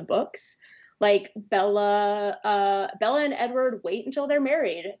in the books. Like Bella and Edward wait until they're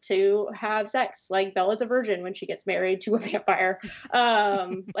married to have sex. Like Bella's a virgin when she gets married to a vampire.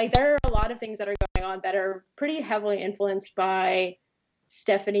 Like there are a lot of things that are going on that are pretty heavily influenced by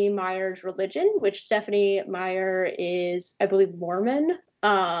Stephenie Meyer's religion, which Stephenie Meyer is, I believe, Mormon.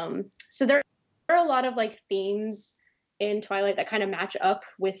 So there are a lot of like themes in Twilight that kind of match up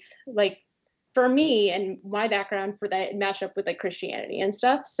with, like, for me and my background, for that match up with like Christianity and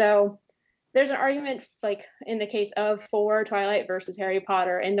stuff. So there's an argument, like in the case of for Twilight versus Harry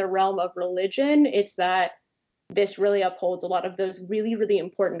Potter in the realm of religion, it's that this really upholds a lot of those really, really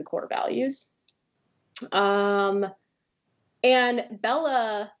important core values. And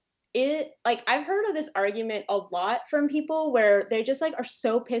Bella, I've heard of this argument a lot from people where they just like are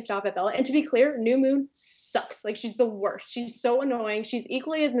so pissed off at Bella. And to be clear, New Moon sucks. Like she's the worst. She's so annoying. She's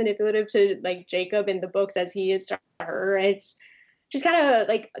equally as manipulative to like Jacob in the books as he is to her. She's kind of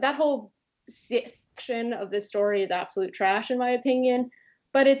like that whole section of this story is absolute trash in my opinion,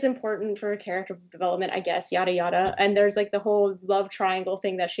 but it's important for character development, I guess, yada yada. And there's like the whole love triangle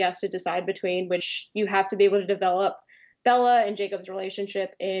thing that she has to decide between, which you have to be able to develop Bella and Jacob's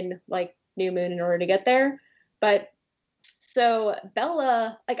relationship in like New Moon in order to get there. But so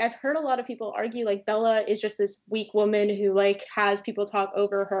Bella, like I've heard a lot of people argue like Bella is just this weak woman who like has people talk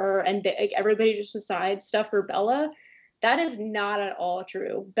over her, and like everybody just decides stuff for Bella. That is not at all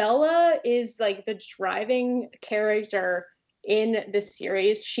true. Bella is like the driving character in this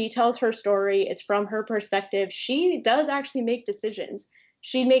series. She tells her story. It's from her perspective. She does actually make decisions.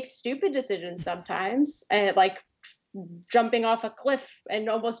 She makes stupid decisions sometimes, like jumping off a cliff and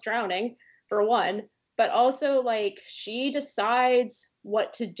almost drowning, for one. But also, like, she decides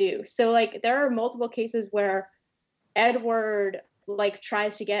what to do. So, like, there are multiple cases where Edward like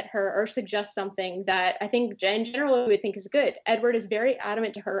tries to get her or suggest something that I think in general we would think is good. Edward is very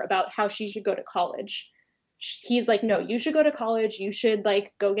adamant to her about how she should go to college. He's like, no, you should go to college. You should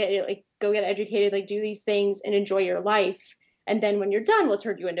like go get educated, like do these things and enjoy your life. And then when you're done, we'll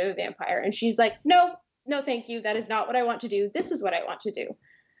turn you into a vampire. And she's like, no, thank you. That is not what I want to do. This is what I want to do.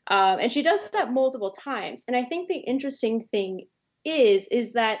 And she does that multiple times. And I think the interesting thing is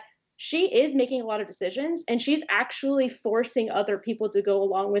that she is making a lot of decisions, and she's actually forcing other people to go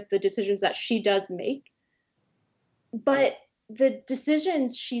along with the decisions that she does make. But the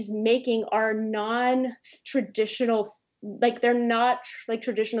decisions she's making are non-traditional, like they're not like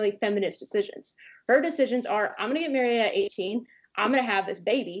traditionally feminist decisions. Her decisions are, I'm going to get married at 18. I'm going to have this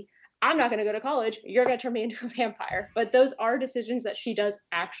baby. I'm not going to go to college. You're going to turn me into a vampire. But those are decisions that she does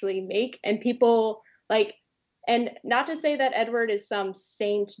actually make. And people like And not to say that Edward is some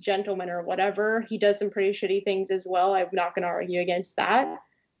saint gentleman or whatever. He does some pretty shitty things as well. I'm not going to argue against that.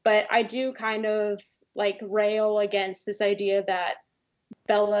 But I do kind of like rail against this idea that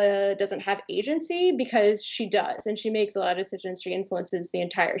Bella doesn't have agency, because she does, and she makes a lot of decisions. She influences the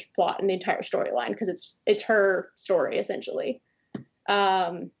entire plot and the entire storyline because it's her story essentially.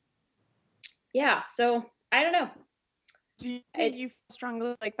 Yeah, so I don't know. Do you think you feel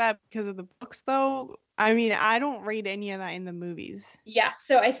strongly like that because of the books, though? I mean, I don't read any of that in the movies. Yeah,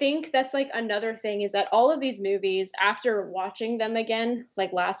 so I think that's like another thing, is that all of these movies, after watching them again,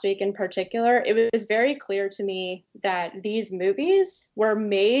 like last week in particular, it was very clear to me that these movies were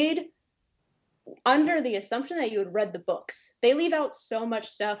made under the assumption that you had read the books. They leave out so much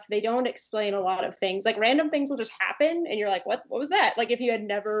stuff. They don't explain a lot of things. Like random things will just happen and you're like, what was that? Like if you had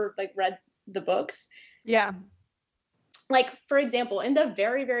never like read the books. Yeah. Like, for example, in the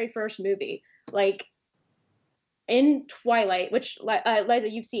very, very first movie, like in Twilight, which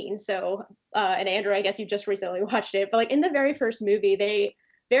Liza, you've seen, so and Andrew, I guess you just recently watched it, but like in the very first movie, they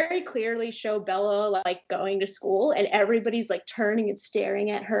very clearly show Bella like going to school, and everybody's like turning and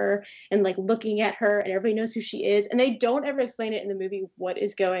staring at her and like looking at her, and everybody knows who she is, and they don't ever explain it in the movie what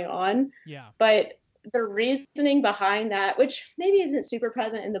is going on. Yeah. But the reasoning behind that, which maybe isn't super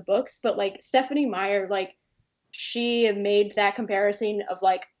present in the books, but like Stephenie Meyer, like she made that comparison of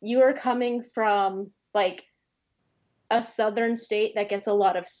like, you are coming from like a southern state that gets a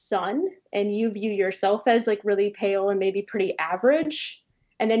lot of sun, and you view yourself as like really pale and maybe pretty average,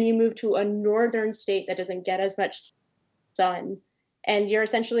 and then you move to a northern state that doesn't get as much sun, and you're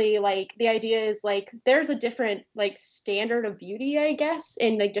essentially like, the idea is like there's a different like standard of beauty, I guess,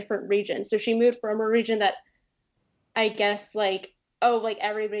 in like different regions. So she moved from a region that I guess like, oh, like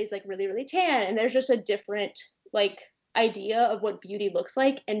everybody's like really, really tan, and there's just a different like idea of what beauty looks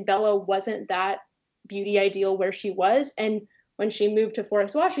like, and Bella wasn't that beauty ideal where she was. And when she moved to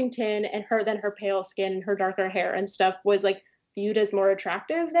Forest Washington, and her pale skin and her darker hair and stuff was like viewed as more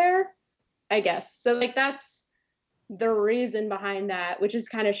attractive there, I guess. So like that's the reason behind that, which is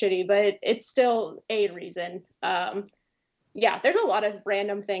kind of shitty, but it's still a reason. Yeah, there's a lot of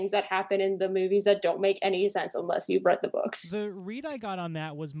random things that happen in the movies that don't make any sense unless you've read the books. The read I got on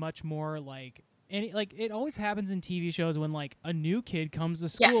that was much more like, and it always happens in TV shows when like a new kid comes to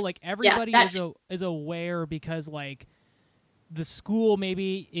school, yes. like everybody is aware, because like the school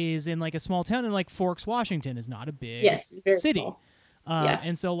maybe is in like a small town, and like Forks, Washington is not a big city. Small.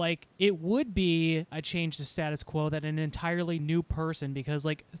 And so like it would be a change to status quo that an entirely new person, because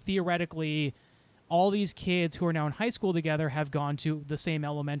like theoretically all these kids who are now in high school together have gone to the same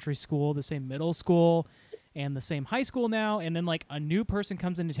elementary school, the same middle school, and the same high school now, and then like a new person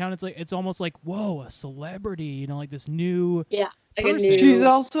comes into town. It's like, it's almost like, whoa, a celebrity, you know, like this new person. She's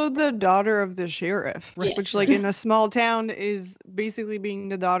also the daughter of the sheriff, right? Which like in a small town is basically being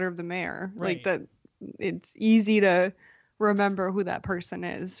the daughter of the mayor. Right. Like that, it's easy to remember who that person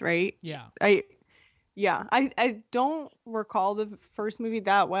is, right? Yeah. I don't recall the first movie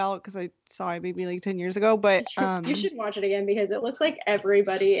that well because I saw it maybe like 10 years ago, but you should watch it again, because it looks like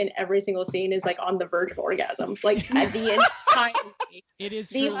everybody in every single scene is like on the verge of orgasm, like at the entire movie. It is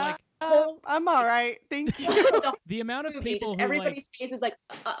true. Like, I'm all right, thank you. the amount of people who everybody's like, face is like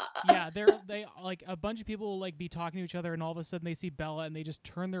yeah, they like a bunch of people will like be talking to each other, and all of a sudden they see Bella and they just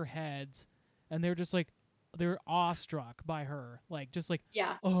turn their heads and they're just like, they're awestruck by her, like just like,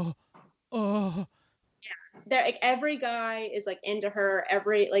 yeah. oh. Yeah, they're like, every guy is like into her.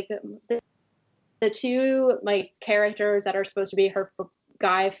 Every like the two like characters that are supposed to be her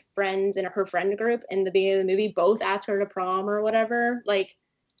guy friends in her friend group in the beginning of the movie both ask her to prom or whatever. Like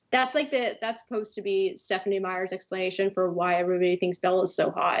that's that's supposed to be Stephenie Meyer's explanation for why everybody thinks Bella is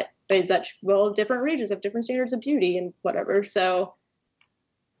so hot. Is that, well, different regions have different standards of beauty and whatever. So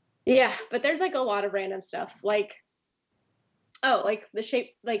yeah, but there's like a lot of random stuff, like, oh, like the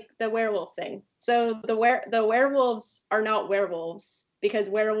shape, like the werewolf thing. So the werewolves are not werewolves, because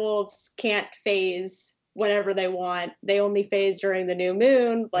werewolves can't phase whenever they want. They only phase during the new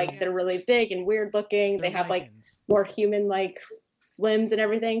moon. Like they're really big and weird looking. They have like more human like limbs and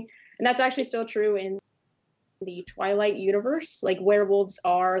everything. And that's actually still true in the Twilight universe. Like werewolves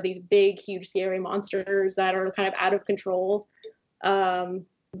are these big, huge, scary monsters that are kind of out of control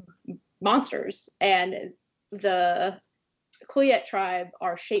monsters. And the Quiet tribe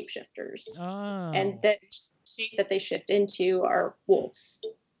are shapeshifters, and the shape that they shift into are wolves.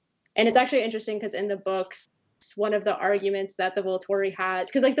 And it's actually interesting because in the books, one of the arguments that the Volturi has,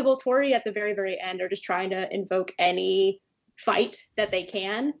 because like the Volturi at the very, very end are just trying to invoke any fight that they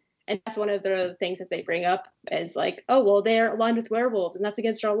can, and that's one of the things that they bring up is like, oh well, they're aligned with werewolves, and that's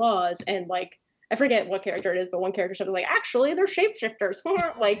against our laws. And like I forget what character it is, but one character said like, actually, they're shapeshifters.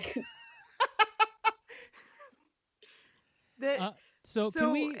 Like, So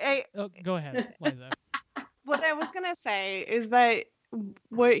can we? Go ahead, Liza. What I was gonna say is that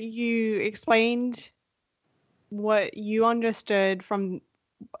what you explained, what you understood from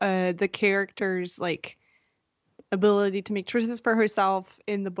the character's like ability to make choices for herself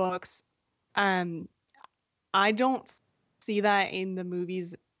in the books, I don't see that in the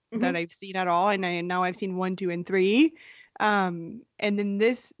movies that I've seen at all, and now I've seen 1, 2, and 3. And in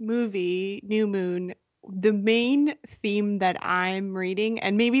this movie, New Moon, the main theme that I'm reading,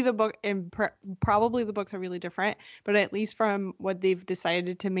 and maybe the book and probably the books are really different, but at least from what they've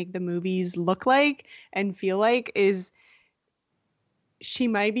decided to make the movies look like and feel like, is she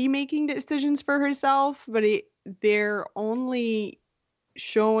might be making decisions for herself, but they're only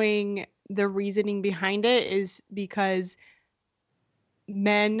showing the reasoning behind it is because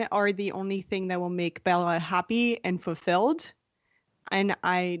men are the only thing that will make Bella happy and fulfilled. And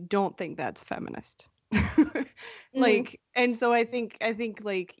I don't think that's feminist. Like, and so I think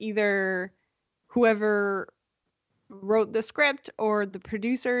like either whoever wrote the script or the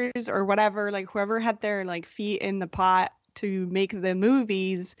producers or whatever, like whoever had their like feet in the pot to make the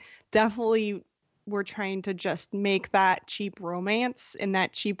movies definitely were trying to just make that cheap romance and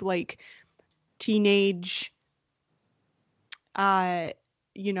that cheap like teenage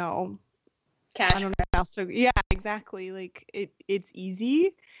you know, cash. I don't know how. So yeah, exactly. Like it's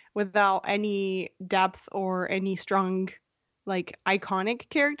easy without any depth or any strong, like iconic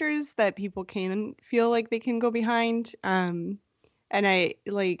characters that people can feel like they can go behind. And I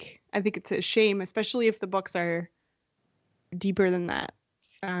think it's a shame, especially if the books are deeper than that.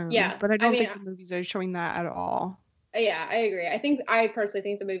 Yeah, but I don't think the movies are showing that at all. Yeah, I agree. I personally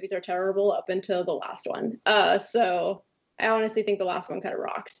think the movies are terrible up until the last one. So I honestly think the last one kind of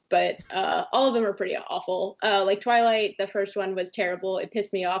rocks, but all of them are pretty awful. Like Twilight, the first one was terrible. It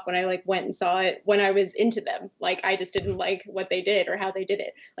pissed me off when I like went and saw it when I was into them. Like I just didn't like what they did or how they did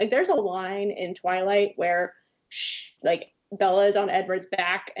it. Like there's a line in Twilight where like Bella is on Edward's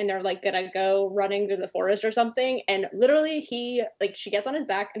back and they're like gonna go running through the forest or something, and literally she gets on his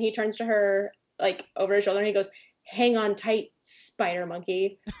back and he turns to her like over his shoulder and he goes, "Hang on tight, spider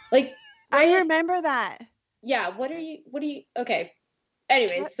monkey." Like I remember that. Yeah, what are you okay.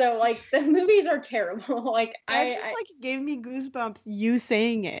 Anyways, so like the movies are terrible. Like that like gave me goosebumps you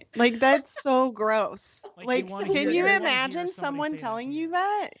saying it. Like that's so gross. Like can you imagine someone telling you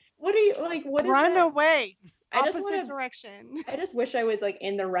that? What are you like what is Run that? away. Opposite direction. I just wish I was like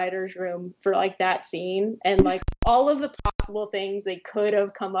in the writer's room for like that scene and like all of the possible things they could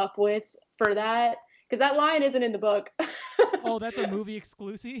have come up with for that. Because that line isn't in the book. Oh, that's a movie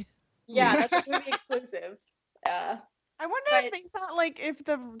exclusive? Yeah, that's a movie exclusive. I wonder if they thought like if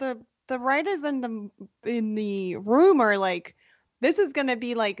the writers in the room are like, this is gonna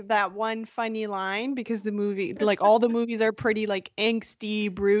be like that one funny line because the movie, like all the movies are pretty like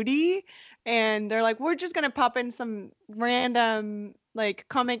angsty, broody, and they're like, we're just gonna pop in some random like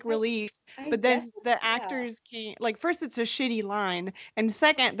comic relief, but then the actors can't. Like, first, it's a shitty line, and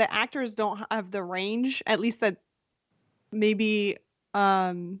second, the actors don't have the range. At least that maybe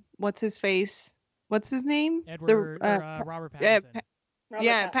what's his face? What's his name? Robert Pattinson.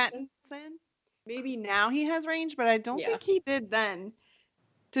 Pattinson. Maybe now he has range, but I don't think he did then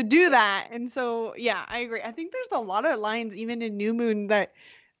to do that. And so, yeah, I agree. I think there's a lot of lines, even in New Moon, that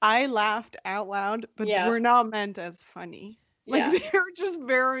I laughed out loud, but were not meant as funny. Like they're just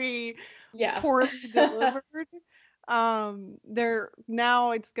very poorly delivered.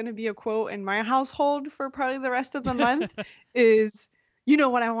 Now it's gonna be a quote in my household for probably the rest of the month is, you know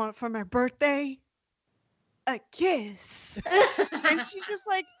what I want for my birthday? A kiss. And she just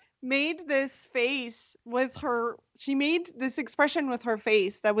like made this face with her, she made this expression with her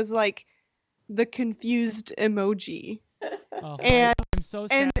face that was like the confused emoji. Oh, and I'm so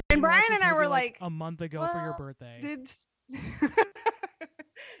sad. And Brian and I were like a month ago for your birthday.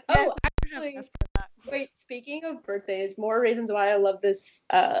 Actually, wait, speaking of birthdays, more reasons why I love this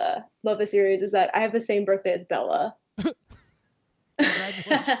series is that I have the same birthday as Bella.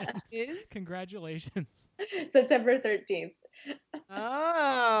 Congratulations. September 13th.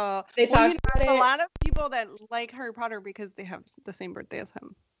 Oh. They talk about a lot of people that like Harry Potter because they have the same birthday as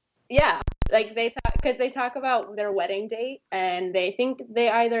him. Yeah, like they talk about their wedding date, and they think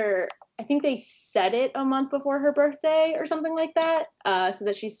I think they set it a month before her birthday or something like that, so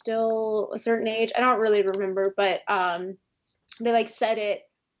that she's still a certain age. I don't really remember, but they like set it,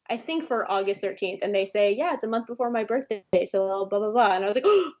 I think, for August 13th, and they say, yeah, it's a month before my birthday, so blah, blah, blah. And I was like,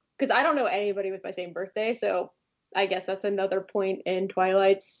 because I don't know anybody with my same birthday, so I guess that's another point in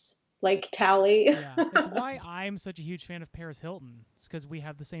Twilight's like tally. Yeah, it's why I'm such a huge fan of Paris Hilton. It's because we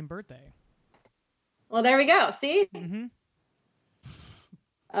have the same birthday. Well, there we go. See? Mm-hmm.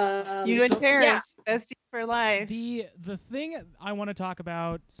 You and Paris, besties for life. The thing I want to talk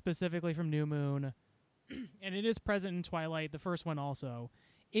about specifically from New Moon, and it is present in Twilight, the first one also,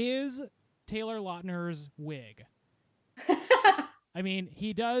 is Taylor Lautner's wig. I mean,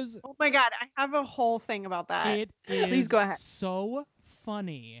 he does. Oh my god, I have a whole thing about that. It is Please go ahead. So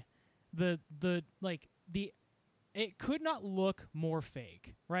funny. It could not look more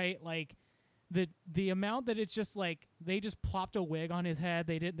fake, right? Like the amount that it's just like they just plopped a wig on his head.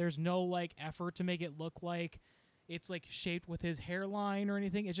 There's no like effort to make it look like it's like shaped with his hairline or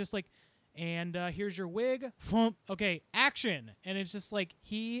anything. It's just like, and here's your wig. Okay, action. And it's just like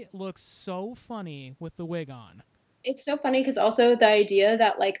he looks so funny with the wig on. It's so funny because also the idea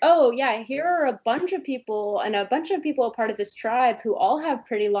that like, oh yeah, here are a bunch of people and a bunch of people a part of this tribe who all have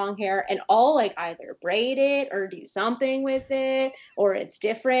pretty long hair and all like either braid it or do something with it, or it's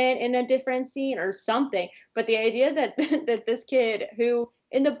different in a different scene or something. But the idea that that this kid, who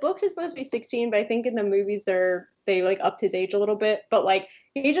in the books is supposed to be 16, but I think in the movies they like upped his age a little bit, but like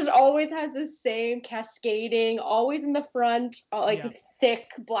he just always has the same cascading, always in the front, thick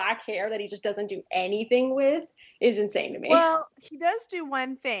black hair that he just doesn't do anything with. Is insane to me. Well, he does do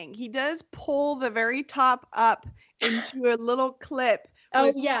one thing. He does pull the very top up into a little clip.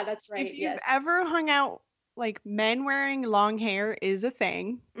 Oh yeah, that's right. If you've ever hung out, like men wearing long hair is a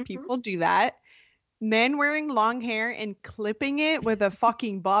thing. Mm-hmm. People do that. Men wearing long hair and clipping it with a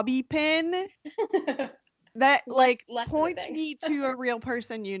fucking bobby pin. That less points me to a real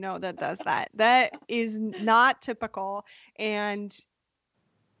person that does that. That is not typical. And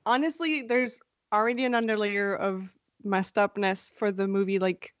honestly, there's already an underlayer of messed upness for the movie,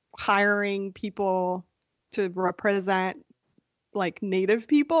 like hiring people to represent like native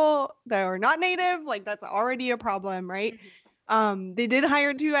people that are not native. Like that's already a problem, right? Mm-hmm. They did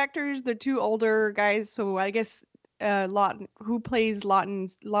hire 2 actors. They're 2 older guys. So I guess who plays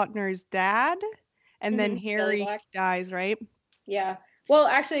Lautner's dad, and then Harry dies, right? Yeah. Well,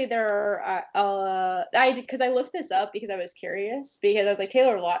 actually, there are. Because I looked this up because I was curious, because I was like,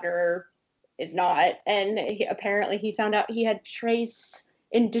 Taylor Lautner is not, and apparently he found out he had trace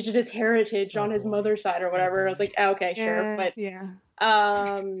indigenous heritage on his mother's side or whatever. I was like, okay, sure, but there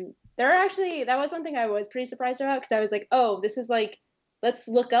are actually, that was one thing I was pretty surprised about, because I was like, oh, this is like, let's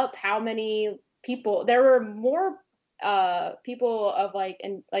look up how many people there were more people of like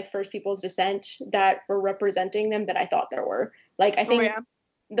in like First Peoples descent that were representing them than I thought there were. Like I think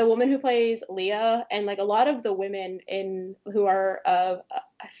the woman who plays Leah and like a lot of the women who are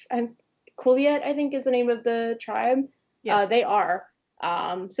Kuliet, I think is the name of the tribe. Yes. They are.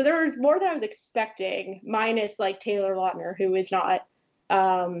 So there was more than I was expecting, minus like Taylor Lautner, who is not,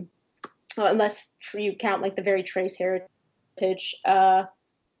 unless you count like the very trace heritage.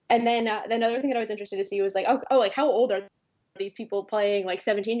 And then the other thing that I was interested to see was like, oh, like how old are these people playing like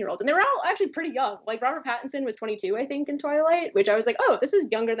 17-year-olds? And they were all actually pretty young. Like Robert Pattinson was 22, I think, in Twilight, which I was like, oh, this is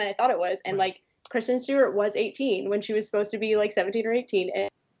younger than I thought it was. And like Kristen Stewart was 18 when she was supposed to be like 17 or 18. And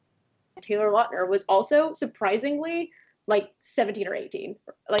Taylor Lautner was also surprisingly like 17 or 18.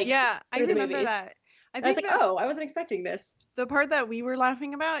 Like, yeah, I remember that. I was like, oh, I wasn't expecting this. The part that we were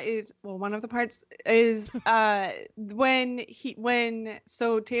laughing about is, well, one of the parts is when Taylor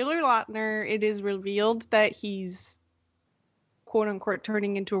Lautner, it is revealed that he's quote unquote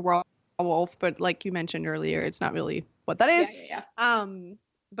turning into a wolf, but like you mentioned earlier, it's not really what that is. Yeah.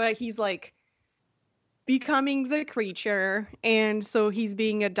 But he's like becoming the creature, and so he's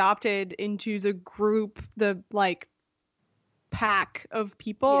being adopted into the group, the like pack of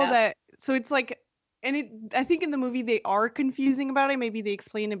people that, so it's like, and I think in the movie they are confusing about it. Maybe they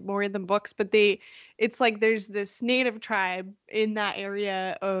explain it more in the books, but it's like there's this native tribe in that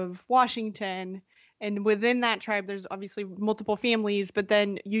area of Washington, and within that tribe there's obviously multiple families, but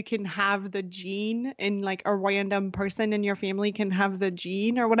then you can have the gene, and like a random person in your family can have the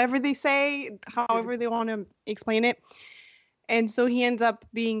gene or whatever they say, however they want to explain it. And so he ends up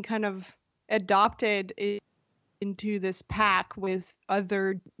being kind of adopted into this pack with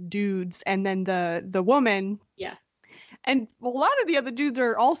other dudes, and then the woman. Yeah. And a lot of the other dudes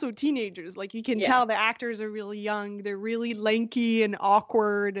are also teenagers. Like you can tell the actors are really young. They're really lanky and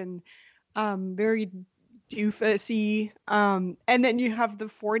awkward and very doofusy. And then you have the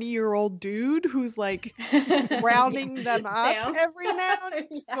 40-year-old dude who's like rounding them up every now and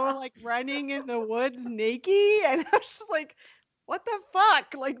then, go like running in the woods naked. And I was just like, what the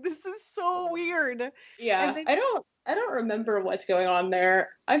fuck? Like, this is so weird. Yeah, then, I don't remember what's going on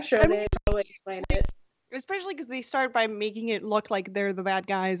there. I'm sure they probably explain it. Especially because they start by making it look like they're the bad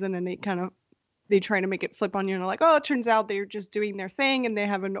guys, and then they try to make it flip on you, and like, oh, it turns out they're just doing their thing, and they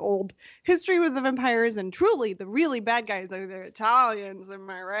have an old history with the vampires, and truly, the really bad guys are the Italians. Am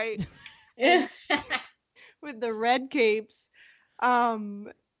I right? With the red capes.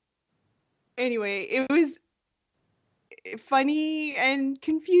 Anyway, it was funny and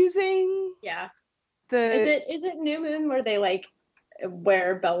confusing. Yeah. The Is it New Moon where they like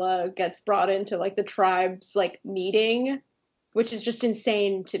where Bella gets brought into like the tribe's like meeting, which is just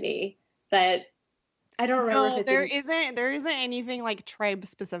insane to me. That I don't remember. No, if there isn't anything like tribe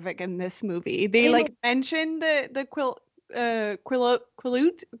specific in this movie. They like mention the Quilote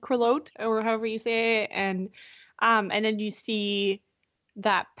or however you say it, and then you see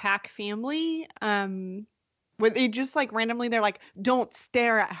that Pack family where they just like randomly they're like, don't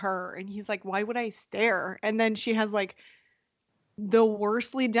stare at her, and he's like, why would I stare? And then she has like the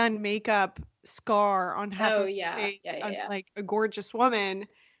worstly done makeup scar on half of her face, like a gorgeous woman,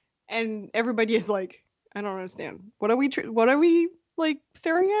 and everybody is like, I don't understand. What are we like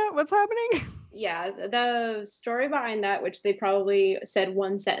staring at? What's happening? Yeah, the story behind that, which they probably said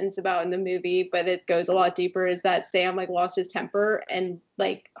one sentence about in the movie, but it goes a lot deeper, is that Sam like lost his temper and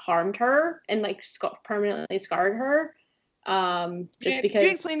like harmed her and like permanently scarred her. Just because. Could you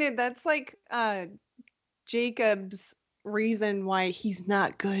explain it? That's like Jacob's reason why he's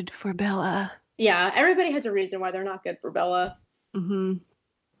not good for Bella. Yeah, everybody has a reason why they're not good for Bella. Mm-hmm.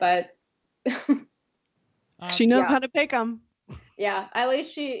 But she knows how to pick them. Yeah, at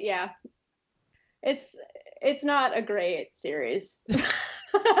least she. Yeah, it's not a great series.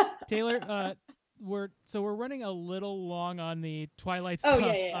 Taylor, we're running a little long on the Twilight stuff. Oh,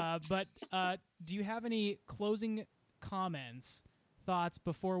 yeah. But do you have any closing comments, thoughts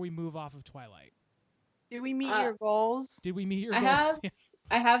before we move off of Twilight? Did we meet your goals? Did we meet your goals?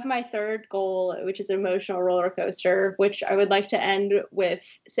 I have my third goal, which is emotional roller coaster, which I would like to end with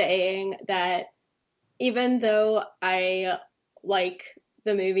saying that even though I like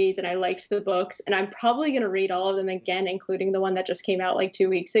the movies and I liked the books, and I'm probably going to read all of them again, including the one that just came out like 2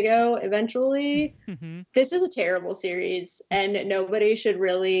 weeks ago, eventually, this is a terrible series, and nobody should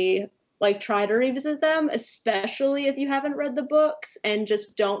really like try to revisit them, especially if you haven't read the books, and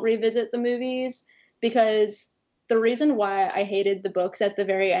just don't revisit the movies, because the reason why I hated the books at the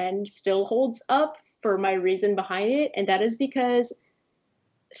very end still holds up for my reason behind it. And that is because,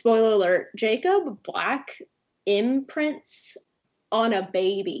 spoiler alert, Jacob Black imprints on a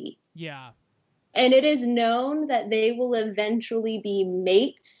baby. Yeah. And it is known that they will eventually be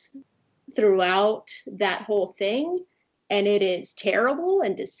mates throughout that whole thing. And it is terrible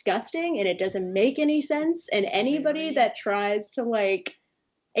and disgusting, and it doesn't make any sense. And anybody that tries to like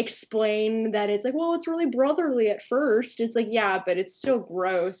explain that it's like, well, it's really brotherly at first, it's like, yeah, but it's still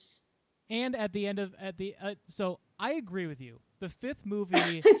gross. And so I agree with you. The fifth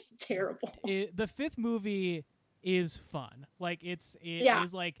movie it's terrible. The fifth movie is fun. Like it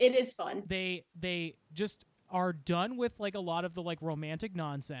is fun. They just are done with like a lot of the like romantic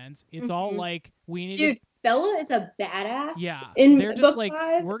nonsense. It's all like we need. Dude, Bella is a badass. Yeah, in they're just book like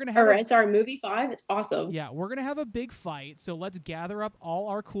 5, we're gonna have. Movie 5. It's awesome. Yeah, we're gonna have a big fight. So let's gather up all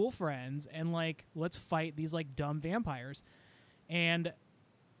our cool friends and like let's fight these like dumb vampires. And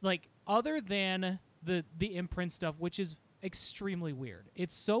like other than the imprint stuff, which is extremely weird.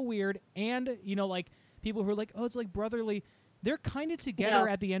 It's so weird, and you know, like people who are like, oh, it's like brotherly. They're kind of together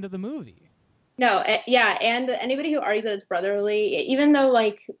at the end of the movie. No, yeah, and anybody who argues that it's brotherly, even though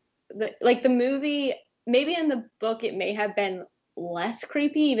like the movie, maybe in the book it may have been less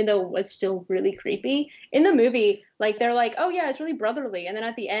creepy, even though it was still really creepy. In the movie, like they're like, oh yeah, it's really brotherly, and then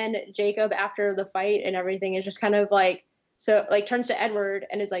at the end, Jacob, after the fight and everything, is just kind of like, so like turns to Edward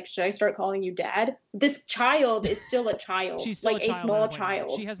and is like, should I start calling you dad? This child is still a child. She's still like a small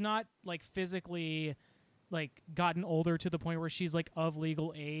child. She has not like physically like gotten older to the point where she's like of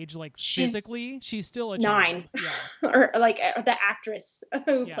legal age. Like physically, she's still a 9. Child. Yeah. or like the actress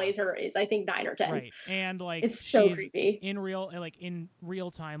who plays her is, I think, 9 or 10. Right, and like it's so creepy. In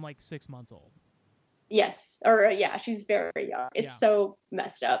real time, like 6 months old. Yes, or she's very young. It's so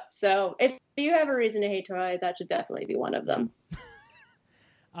messed up. So if you have a reason to hate Twilight, that should definitely be one of them.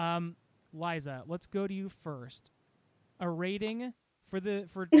 Liza, let's go to you first. A rating for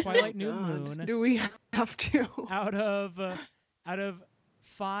Twilight New Moon. Do we have to? Out of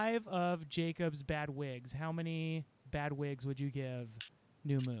 5 of Jacob's bad wigs, how many bad wigs would you give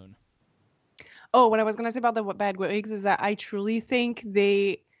New Moon? Oh, what I was gonna say about the bad wigs is that I truly think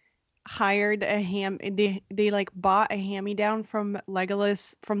they hired they like bought a hand-me-down from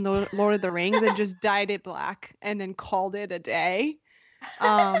Legolas from the Lord of the Rings and just dyed it black and then called it a day.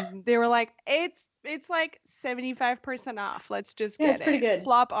 They were like, it's like 75% off. Let's just Yeah, get it's pretty it. good.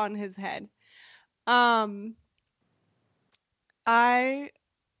 Flop on his head. I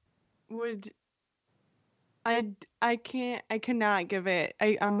would I can't I cannot give it.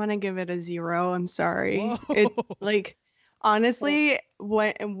 I'm gonna give it a 0. I'm sorry. It Whoa. like honestly,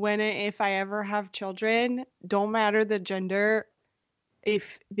 if I ever have children, don't matter the gender,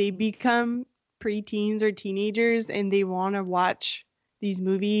 if they become preteens or teenagers and they want to watch these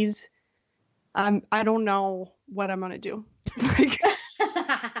movies, I don't know what I'm gonna do. Like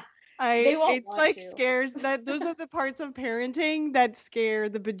They won't it's want like to. scares that those are the parts of parenting that scare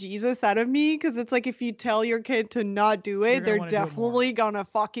the bejesus out of me, because it's like if you tell your kid to not do They're it, gonna they're wanna do it more. definitely gonna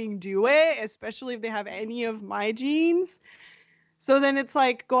fucking do it, especially if they have any of my genes. So then it's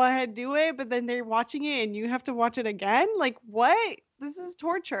like, go ahead, do it, but then they're watching it and you have to watch it again. Like, what? This is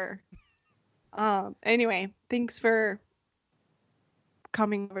torture. Anyway, thanks for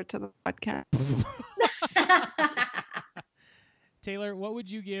coming over to the podcast. Taylor, what would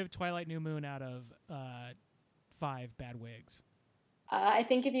you give Twilight New Moon out of 5 bad wigs? I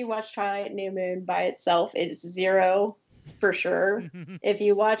think if you watch Twilight New Moon by itself, it's 0 for sure. If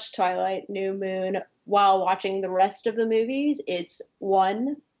you watch Twilight New Moon while watching the rest of the movies, it's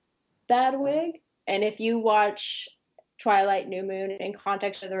 1 bad wig. And if you watch Twilight New Moon in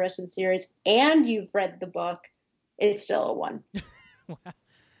context of the rest of the series and you've read the book, it's still a 1. Wow.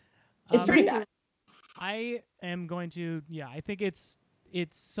 It's pretty bad. I am going to, I think it's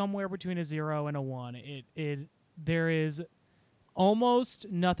somewhere between a 0 and a 1. There is almost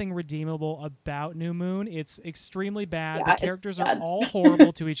nothing redeemable about New Moon. It's extremely bad. Yeah, the characters it's are bad. all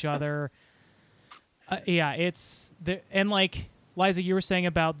horrible to each other. And like Liza, you were saying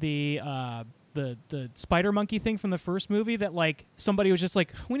about the spider monkey thing from the first movie, that like somebody was just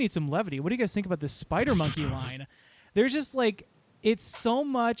like, we need some levity. What do you guys think about this spider monkey line? There's just like, it's so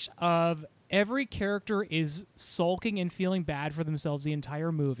much of every character is sulking and feeling bad for themselves the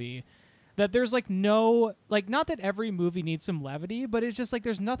entire movie, that there's like no, like, not that every movie needs some levity, but it's just like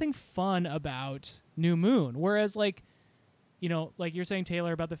there's nothing fun about New Moon. Whereas like, like you're saying,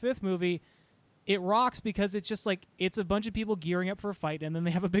 Taylor, about the 5th movie, it rocks because it's just like, it's a bunch of people gearing up for a fight and then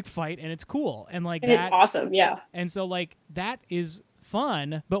they have a big fight and it's cool. And like It's awesome, yeah. And so like that is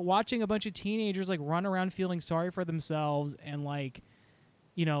fun, but watching a bunch of teenagers like run around feeling sorry for themselves and like,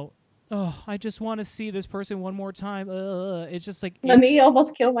 I just want to see this person one more time. It's just like, Let me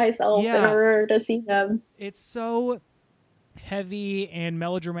almost kill myself in order to see them. It's so heavy and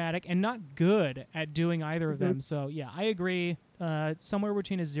melodramatic and not good at doing either of them. So yeah, I agree. Somewhere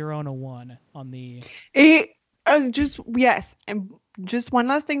between a 0 and a 1 on the. Yes, and just one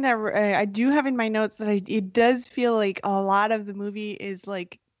last thing that I do have in my notes, that it does feel like a lot of the movie is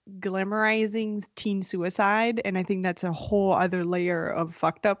like glamorizing teen suicide, and I think that's a whole other layer of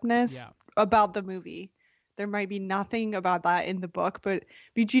fucked upness about the movie. There might be nothing about that in the book, but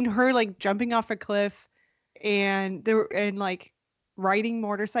between her like jumping off a cliff and like riding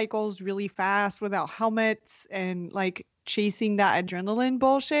motorcycles really fast without helmets and like chasing that adrenaline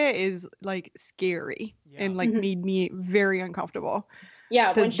bullshit is like scary and like made me very uncomfortable.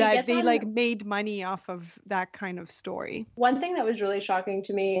 Yeah, when that they like made money off of that kind of story. One thing that was really shocking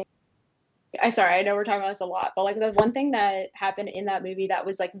to me, I know we're talking about this a lot, but like the one thing that happened in that movie that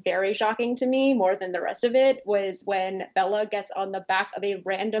was like very shocking to me more than the rest of it was when Bella gets on the back of a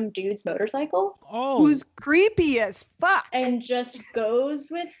random dude's motorcycle. Oh. Who's creepy as fuck. And just goes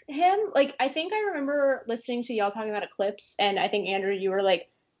with him. Like, I think I remember listening to y'all talking about Eclipse, and I think, Andrew, you were like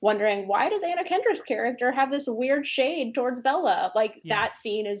wondering, why does Anna Kendrick's character have this weird shade towards Bella? Like, that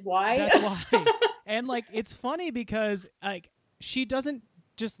scene is why. That's why. And like, it's funny because like, she doesn't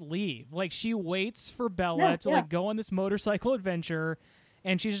just leave. Like, she waits for Bella to like go on this motorcycle adventure,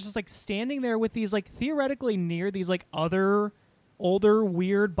 and she's just like standing there with these like theoretically near these like other older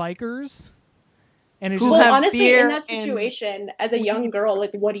weird bikers, and it's just honestly, in that situation, as a young girl,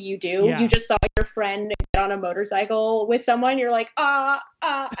 like, what do? You just saw your friend get on a motorcycle with someone, you're like, I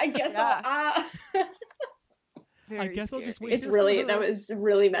guess I guess I'll just wait. It's really, that was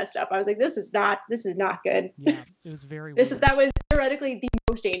really messed up. I was like, this is not good. Yeah, it was very that was theoretically the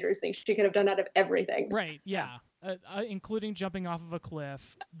most dangerous thing she could have done out of everything. Right, yeah. Including jumping off of a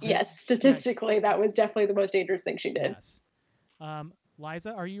cliff. Yes, statistically, that was definitely the most dangerous thing she did. Yes.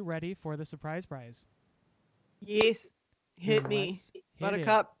 Liza, are you ready for the surprise prize? Yes. Hit me.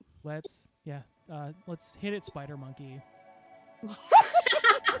 Buttercup. Let's hit it, Spider Monkey.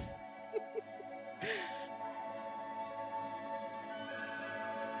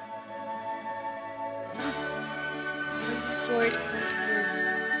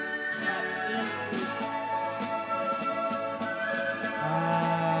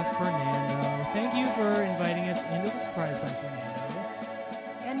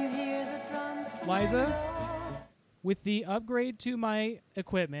 Liza, with the upgrade to my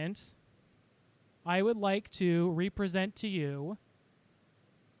equipment, I would like to represent to you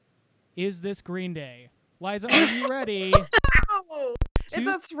Is This Green Day? Liza, are you ready? Oh, it's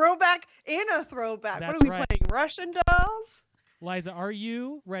a throwback in a throwback. That's What are we right. playing? Russian dolls? Liza, are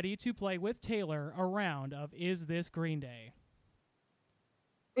you ready to play with Taylor a round of Is This Green Day?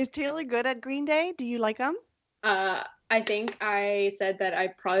 Is Taylor good at Green Day? Do you like them? I think I said that I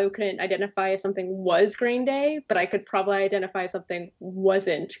probably couldn't identify if something was Green Day, but I could probably identify if something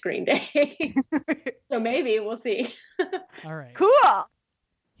wasn't Green Day. So maybe we'll see. All right. Cool.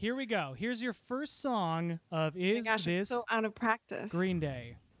 Here we go. Here's your first song of Is I'm This so out of practice. Green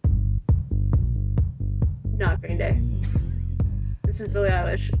Day? Not Green Day. This is Billie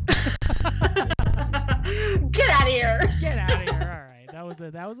Eilish. Get out of here. Get out of here. All right.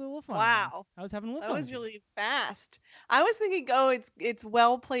 That was a little fun. Wow. I was having a little That fun. was with you. really fast. I was thinking, it's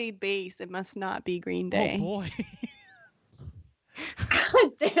well played bass. It must not be Green Day. Oh boy.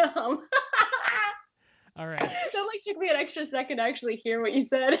 Damn. All right. That like took me an extra second to actually hear what you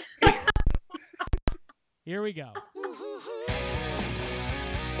said. Here we go.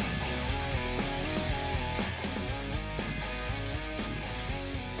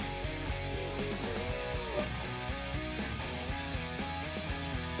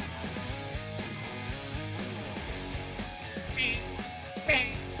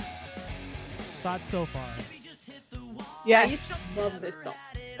 Thoughts so far? I Yes. used to love this song.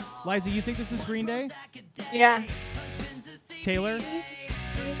 Liza, you think this is Green Day? Yeah. Taylor?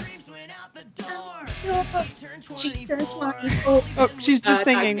 She turned 20. Oh, Oh, she's just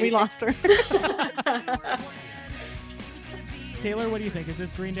tag singing. me. We lost her. Taylor, what do you think? Is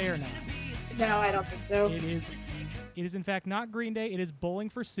this Green Day or not? No, I don't think so. It is in fact not Green Day. It is Bowling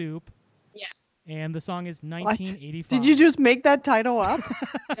for Soup. Yeah. And the song is 1985. Did you just make that title up?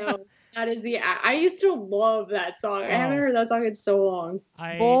 No, that is I used to love that song. I haven't Oh. heard that song in so long.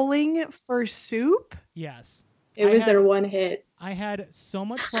 Bowling for Soup? Yes. It I was had- their one hit. I had so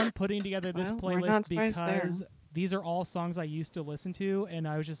much fun putting together this Well, we're playlist not surprised there. because these are all songs I used to listen to, and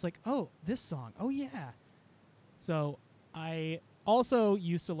I was just like, oh, this song. Oh, yeah. So I also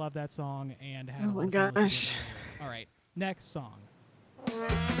used to love that song and had a Oh lot my of fun listening gosh. to it. All right, next song.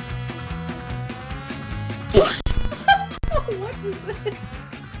 What is this?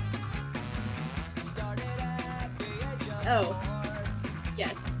 Oh.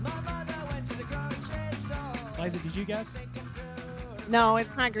 Yes. Liza, did you guess? No,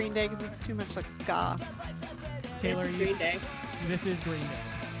 it's not Green Day because it's too much like ska. Taylor, This is you, Green Day. this is Green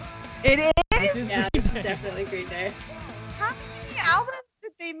Day. It is? This is Yeah, Green this Day. is definitely Green Day. How many albums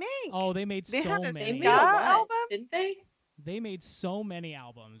did they make? Oh, they made They so had a They many. made a lot, album? didn't they? They made so many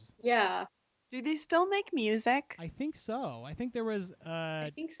albums. Yeah, Do they still make music? I think so. I think there was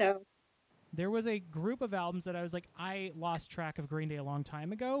I think so. there was a group of albums that I was like, I lost track of Green Day a long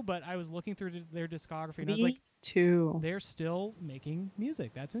time ago, but I was looking through their discography and I was like, Me too. they're still making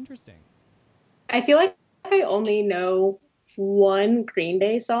music. That's interesting. I feel like I only know one Green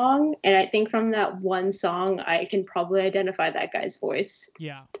Day song, and I think from that one song, I can probably identify that guy's voice.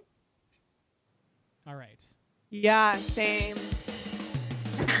 Yeah. All right. Yeah, same.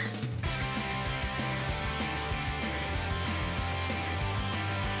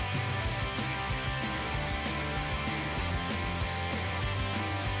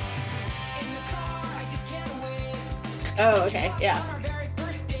 Oh, okay, yeah.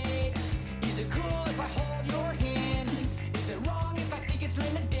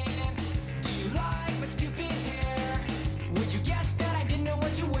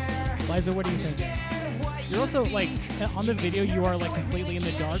 Liza, what do you think? You're also like on the video. You are like completely in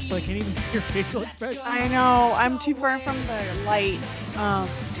the dark, so I can't even see your facial expression. I know. I'm too far from the light.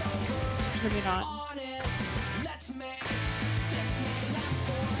 Turn it on.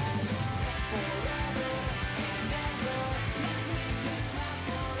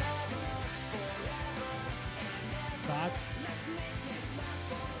 Thoughts?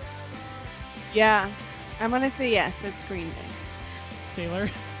 Yeah. I'm gonna say yes, it's Green Day. Taylor?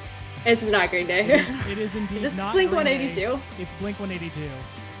 This is not Green Day. It is indeed This is not Blink Green Day. 182. It's Blink 182.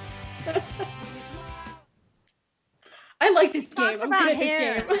 I like this game. Talked I'm about good at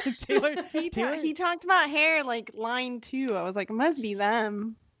hair. this game. Taylor, Taylor, He talked about hair like line 2. I was like, it must be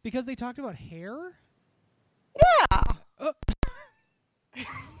them. because they talked about hair. Yeah. Oh. It's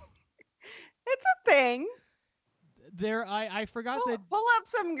a thing. There, I forgot Pull, that. pull up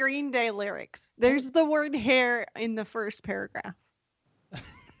some Green Day lyrics. There's the word hair in the first paragraph.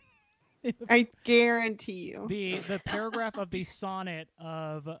 I guarantee you. the paragraph of the sonnet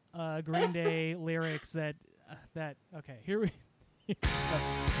of Green Day lyrics that okay, here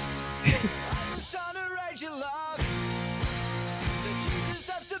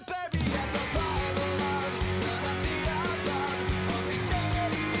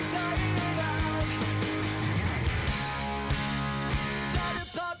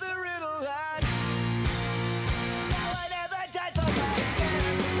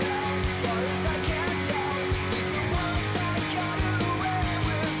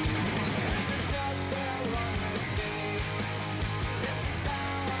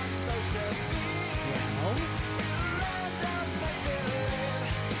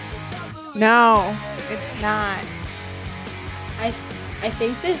No, it's not. I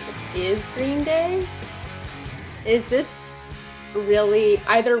think this is Green Day. Is this really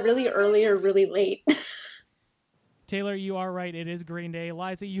either really early or really late? Taylor, you are right. It is Green Day.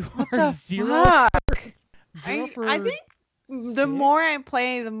 Liza, you What are the zero. fuck? Zero for I think the six? more I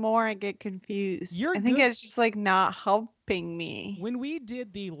play, the more I get confused. You're I think good. it's just like not helping me. When we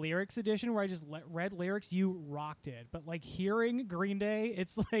did the lyrics edition where I just read lyrics, you rocked it. But like hearing Green Day,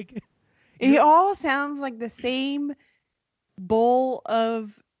 it's like It all sounds like the same bowling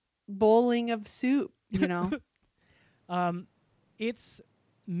of soup, you know? it's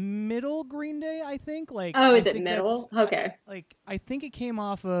middle Green Day, I think. Like, Oh, I is it think middle? that's- Okay. I think it came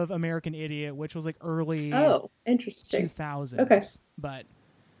off of American Idiot, which was like early Oh, interesting. 2000s. Okay. But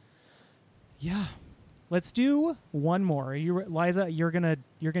yeah, let's do one more. Liza, you're gonna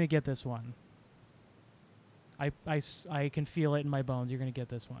get this one. I can feel it in my bones. You're gonna get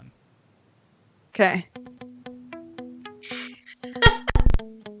this one. Okay.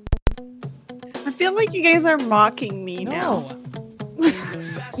 I feel like you guys are mocking me now. No.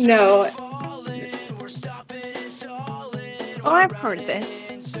 No. Oh, I've heard this.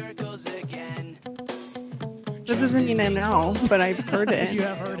 That doesn't mean I know, but I've heard You it.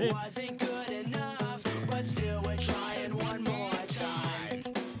 have heard it.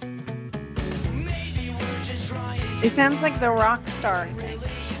 It sounds like the rock star thing.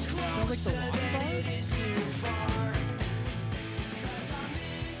 Sounds like the rock star.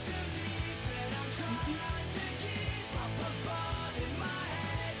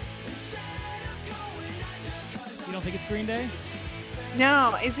 You don't think it's Green Day?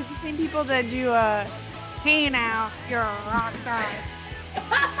 No, is it the same people that do hey now, you're a rock star?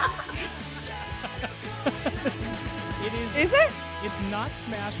 It is. Is it? It's not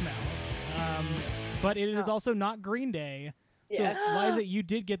Smash Mouth, but it is No. also not Green Day. So, Yeah. Liza, you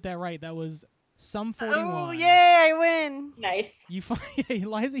did get that right. That was Sum 41. Oh, yay, I win. Nice. You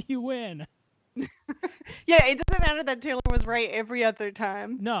Liza, you win. Yeah, it doesn't matter that Taylor was right every other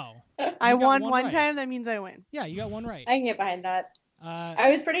time. No. I You got won one one right. time, that means I win. Yeah, you got one right. I can get behind that. Uh,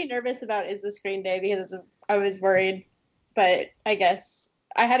 I was pretty nervous about is this Green Day because I was worried, but I guess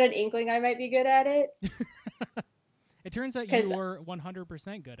I had an inkling I might be good at it. it turns out 'Cause- you were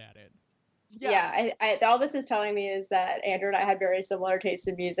 100% good at it. Yeah, I all this is telling me is that Andrew and I had very similar tastes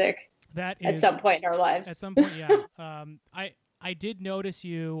in music That is at some point in our lives. At some point, yeah. I did notice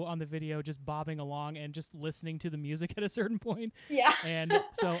you on the video just bobbing along and just listening to the music at a certain point. Yeah. And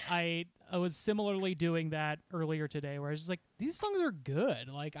so I was similarly doing that earlier today where I was just like, these songs are good.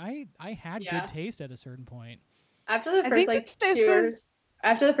 Like I had Yeah. good taste at a certain point. After the I first think like that this two or, is-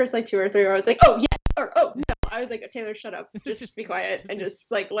 after the first like 2 or 3 where I was like, oh yes or oh no. I was like, Taylor, shut up. Just be quiet and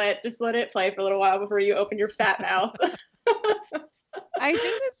just let it play for a little while before you open your fat mouth. I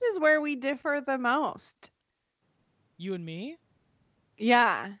think this is where we differ the most. You and me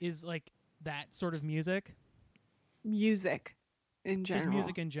Yeah, is like that sort of music. music in general. Just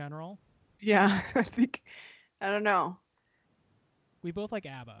music in general. Yeah, I don't know. We both like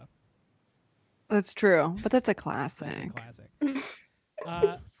ABBA. That's true, but that's a That's classic. a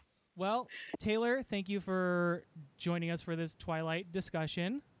classic. Well, Taylor, thank you for joining us for this Twilight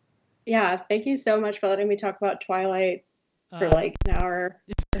discussion. Yeah, thank you so much for letting me talk about Twilight for like an hour,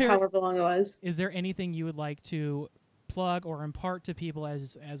 however long it was. Is there anything you would like to plug or impart to people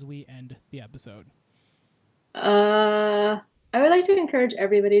as we end the episode? I would like to encourage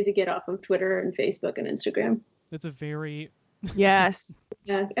everybody to get off of Twitter and Facebook and Instagram. That's a very Yes.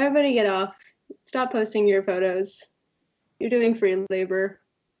 Yeah, everybody get off. Stop posting your photos. You're doing free labor.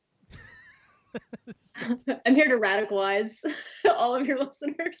 I'm here to radicalize all of your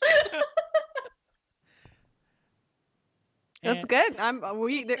listeners. That's And- good. That's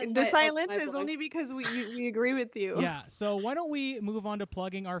The my silence is blog. only because we agree with you. Yeah. So why don't we move on to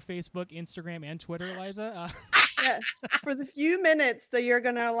plugging our Facebook, Instagram, and Twitter, Liza? Yes. For the few minutes that you're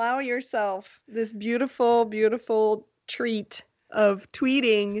going to allow yourself this beautiful, beautiful treat of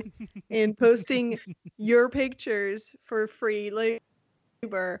tweeting and posting your pictures for free. Like,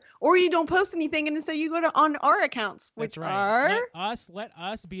 or you don't post anything and instead you go to on our accounts, which That's right. are Let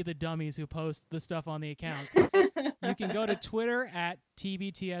us be the dummies who post the stuff on the accounts. You can go to Twitter at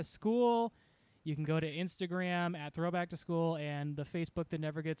TBTS School. You can go to Instagram at Throwback to School, and the Facebook that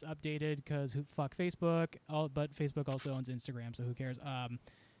never gets updated because fuck Facebook. But Facebook also owns Instagram, so who cares?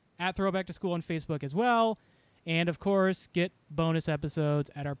 At Throwback to School on Facebook as well. And, of course, get bonus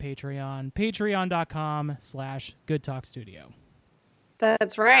episodes at our Patreon, patreon.com/GoodTalkStudio.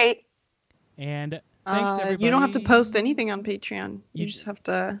 That's right. And thanks, everybody. You don't have to post anything on Patreon. You just have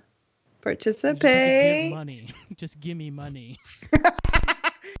to participate. Give money. Just give me money.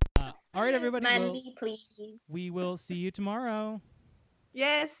 All right, everybody. Money, please. We will see you tomorrow.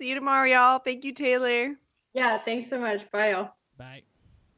 Yes, see you tomorrow, y'all. Thank you, Taylor. Yeah, thanks so much. Bye, y'all. Bye.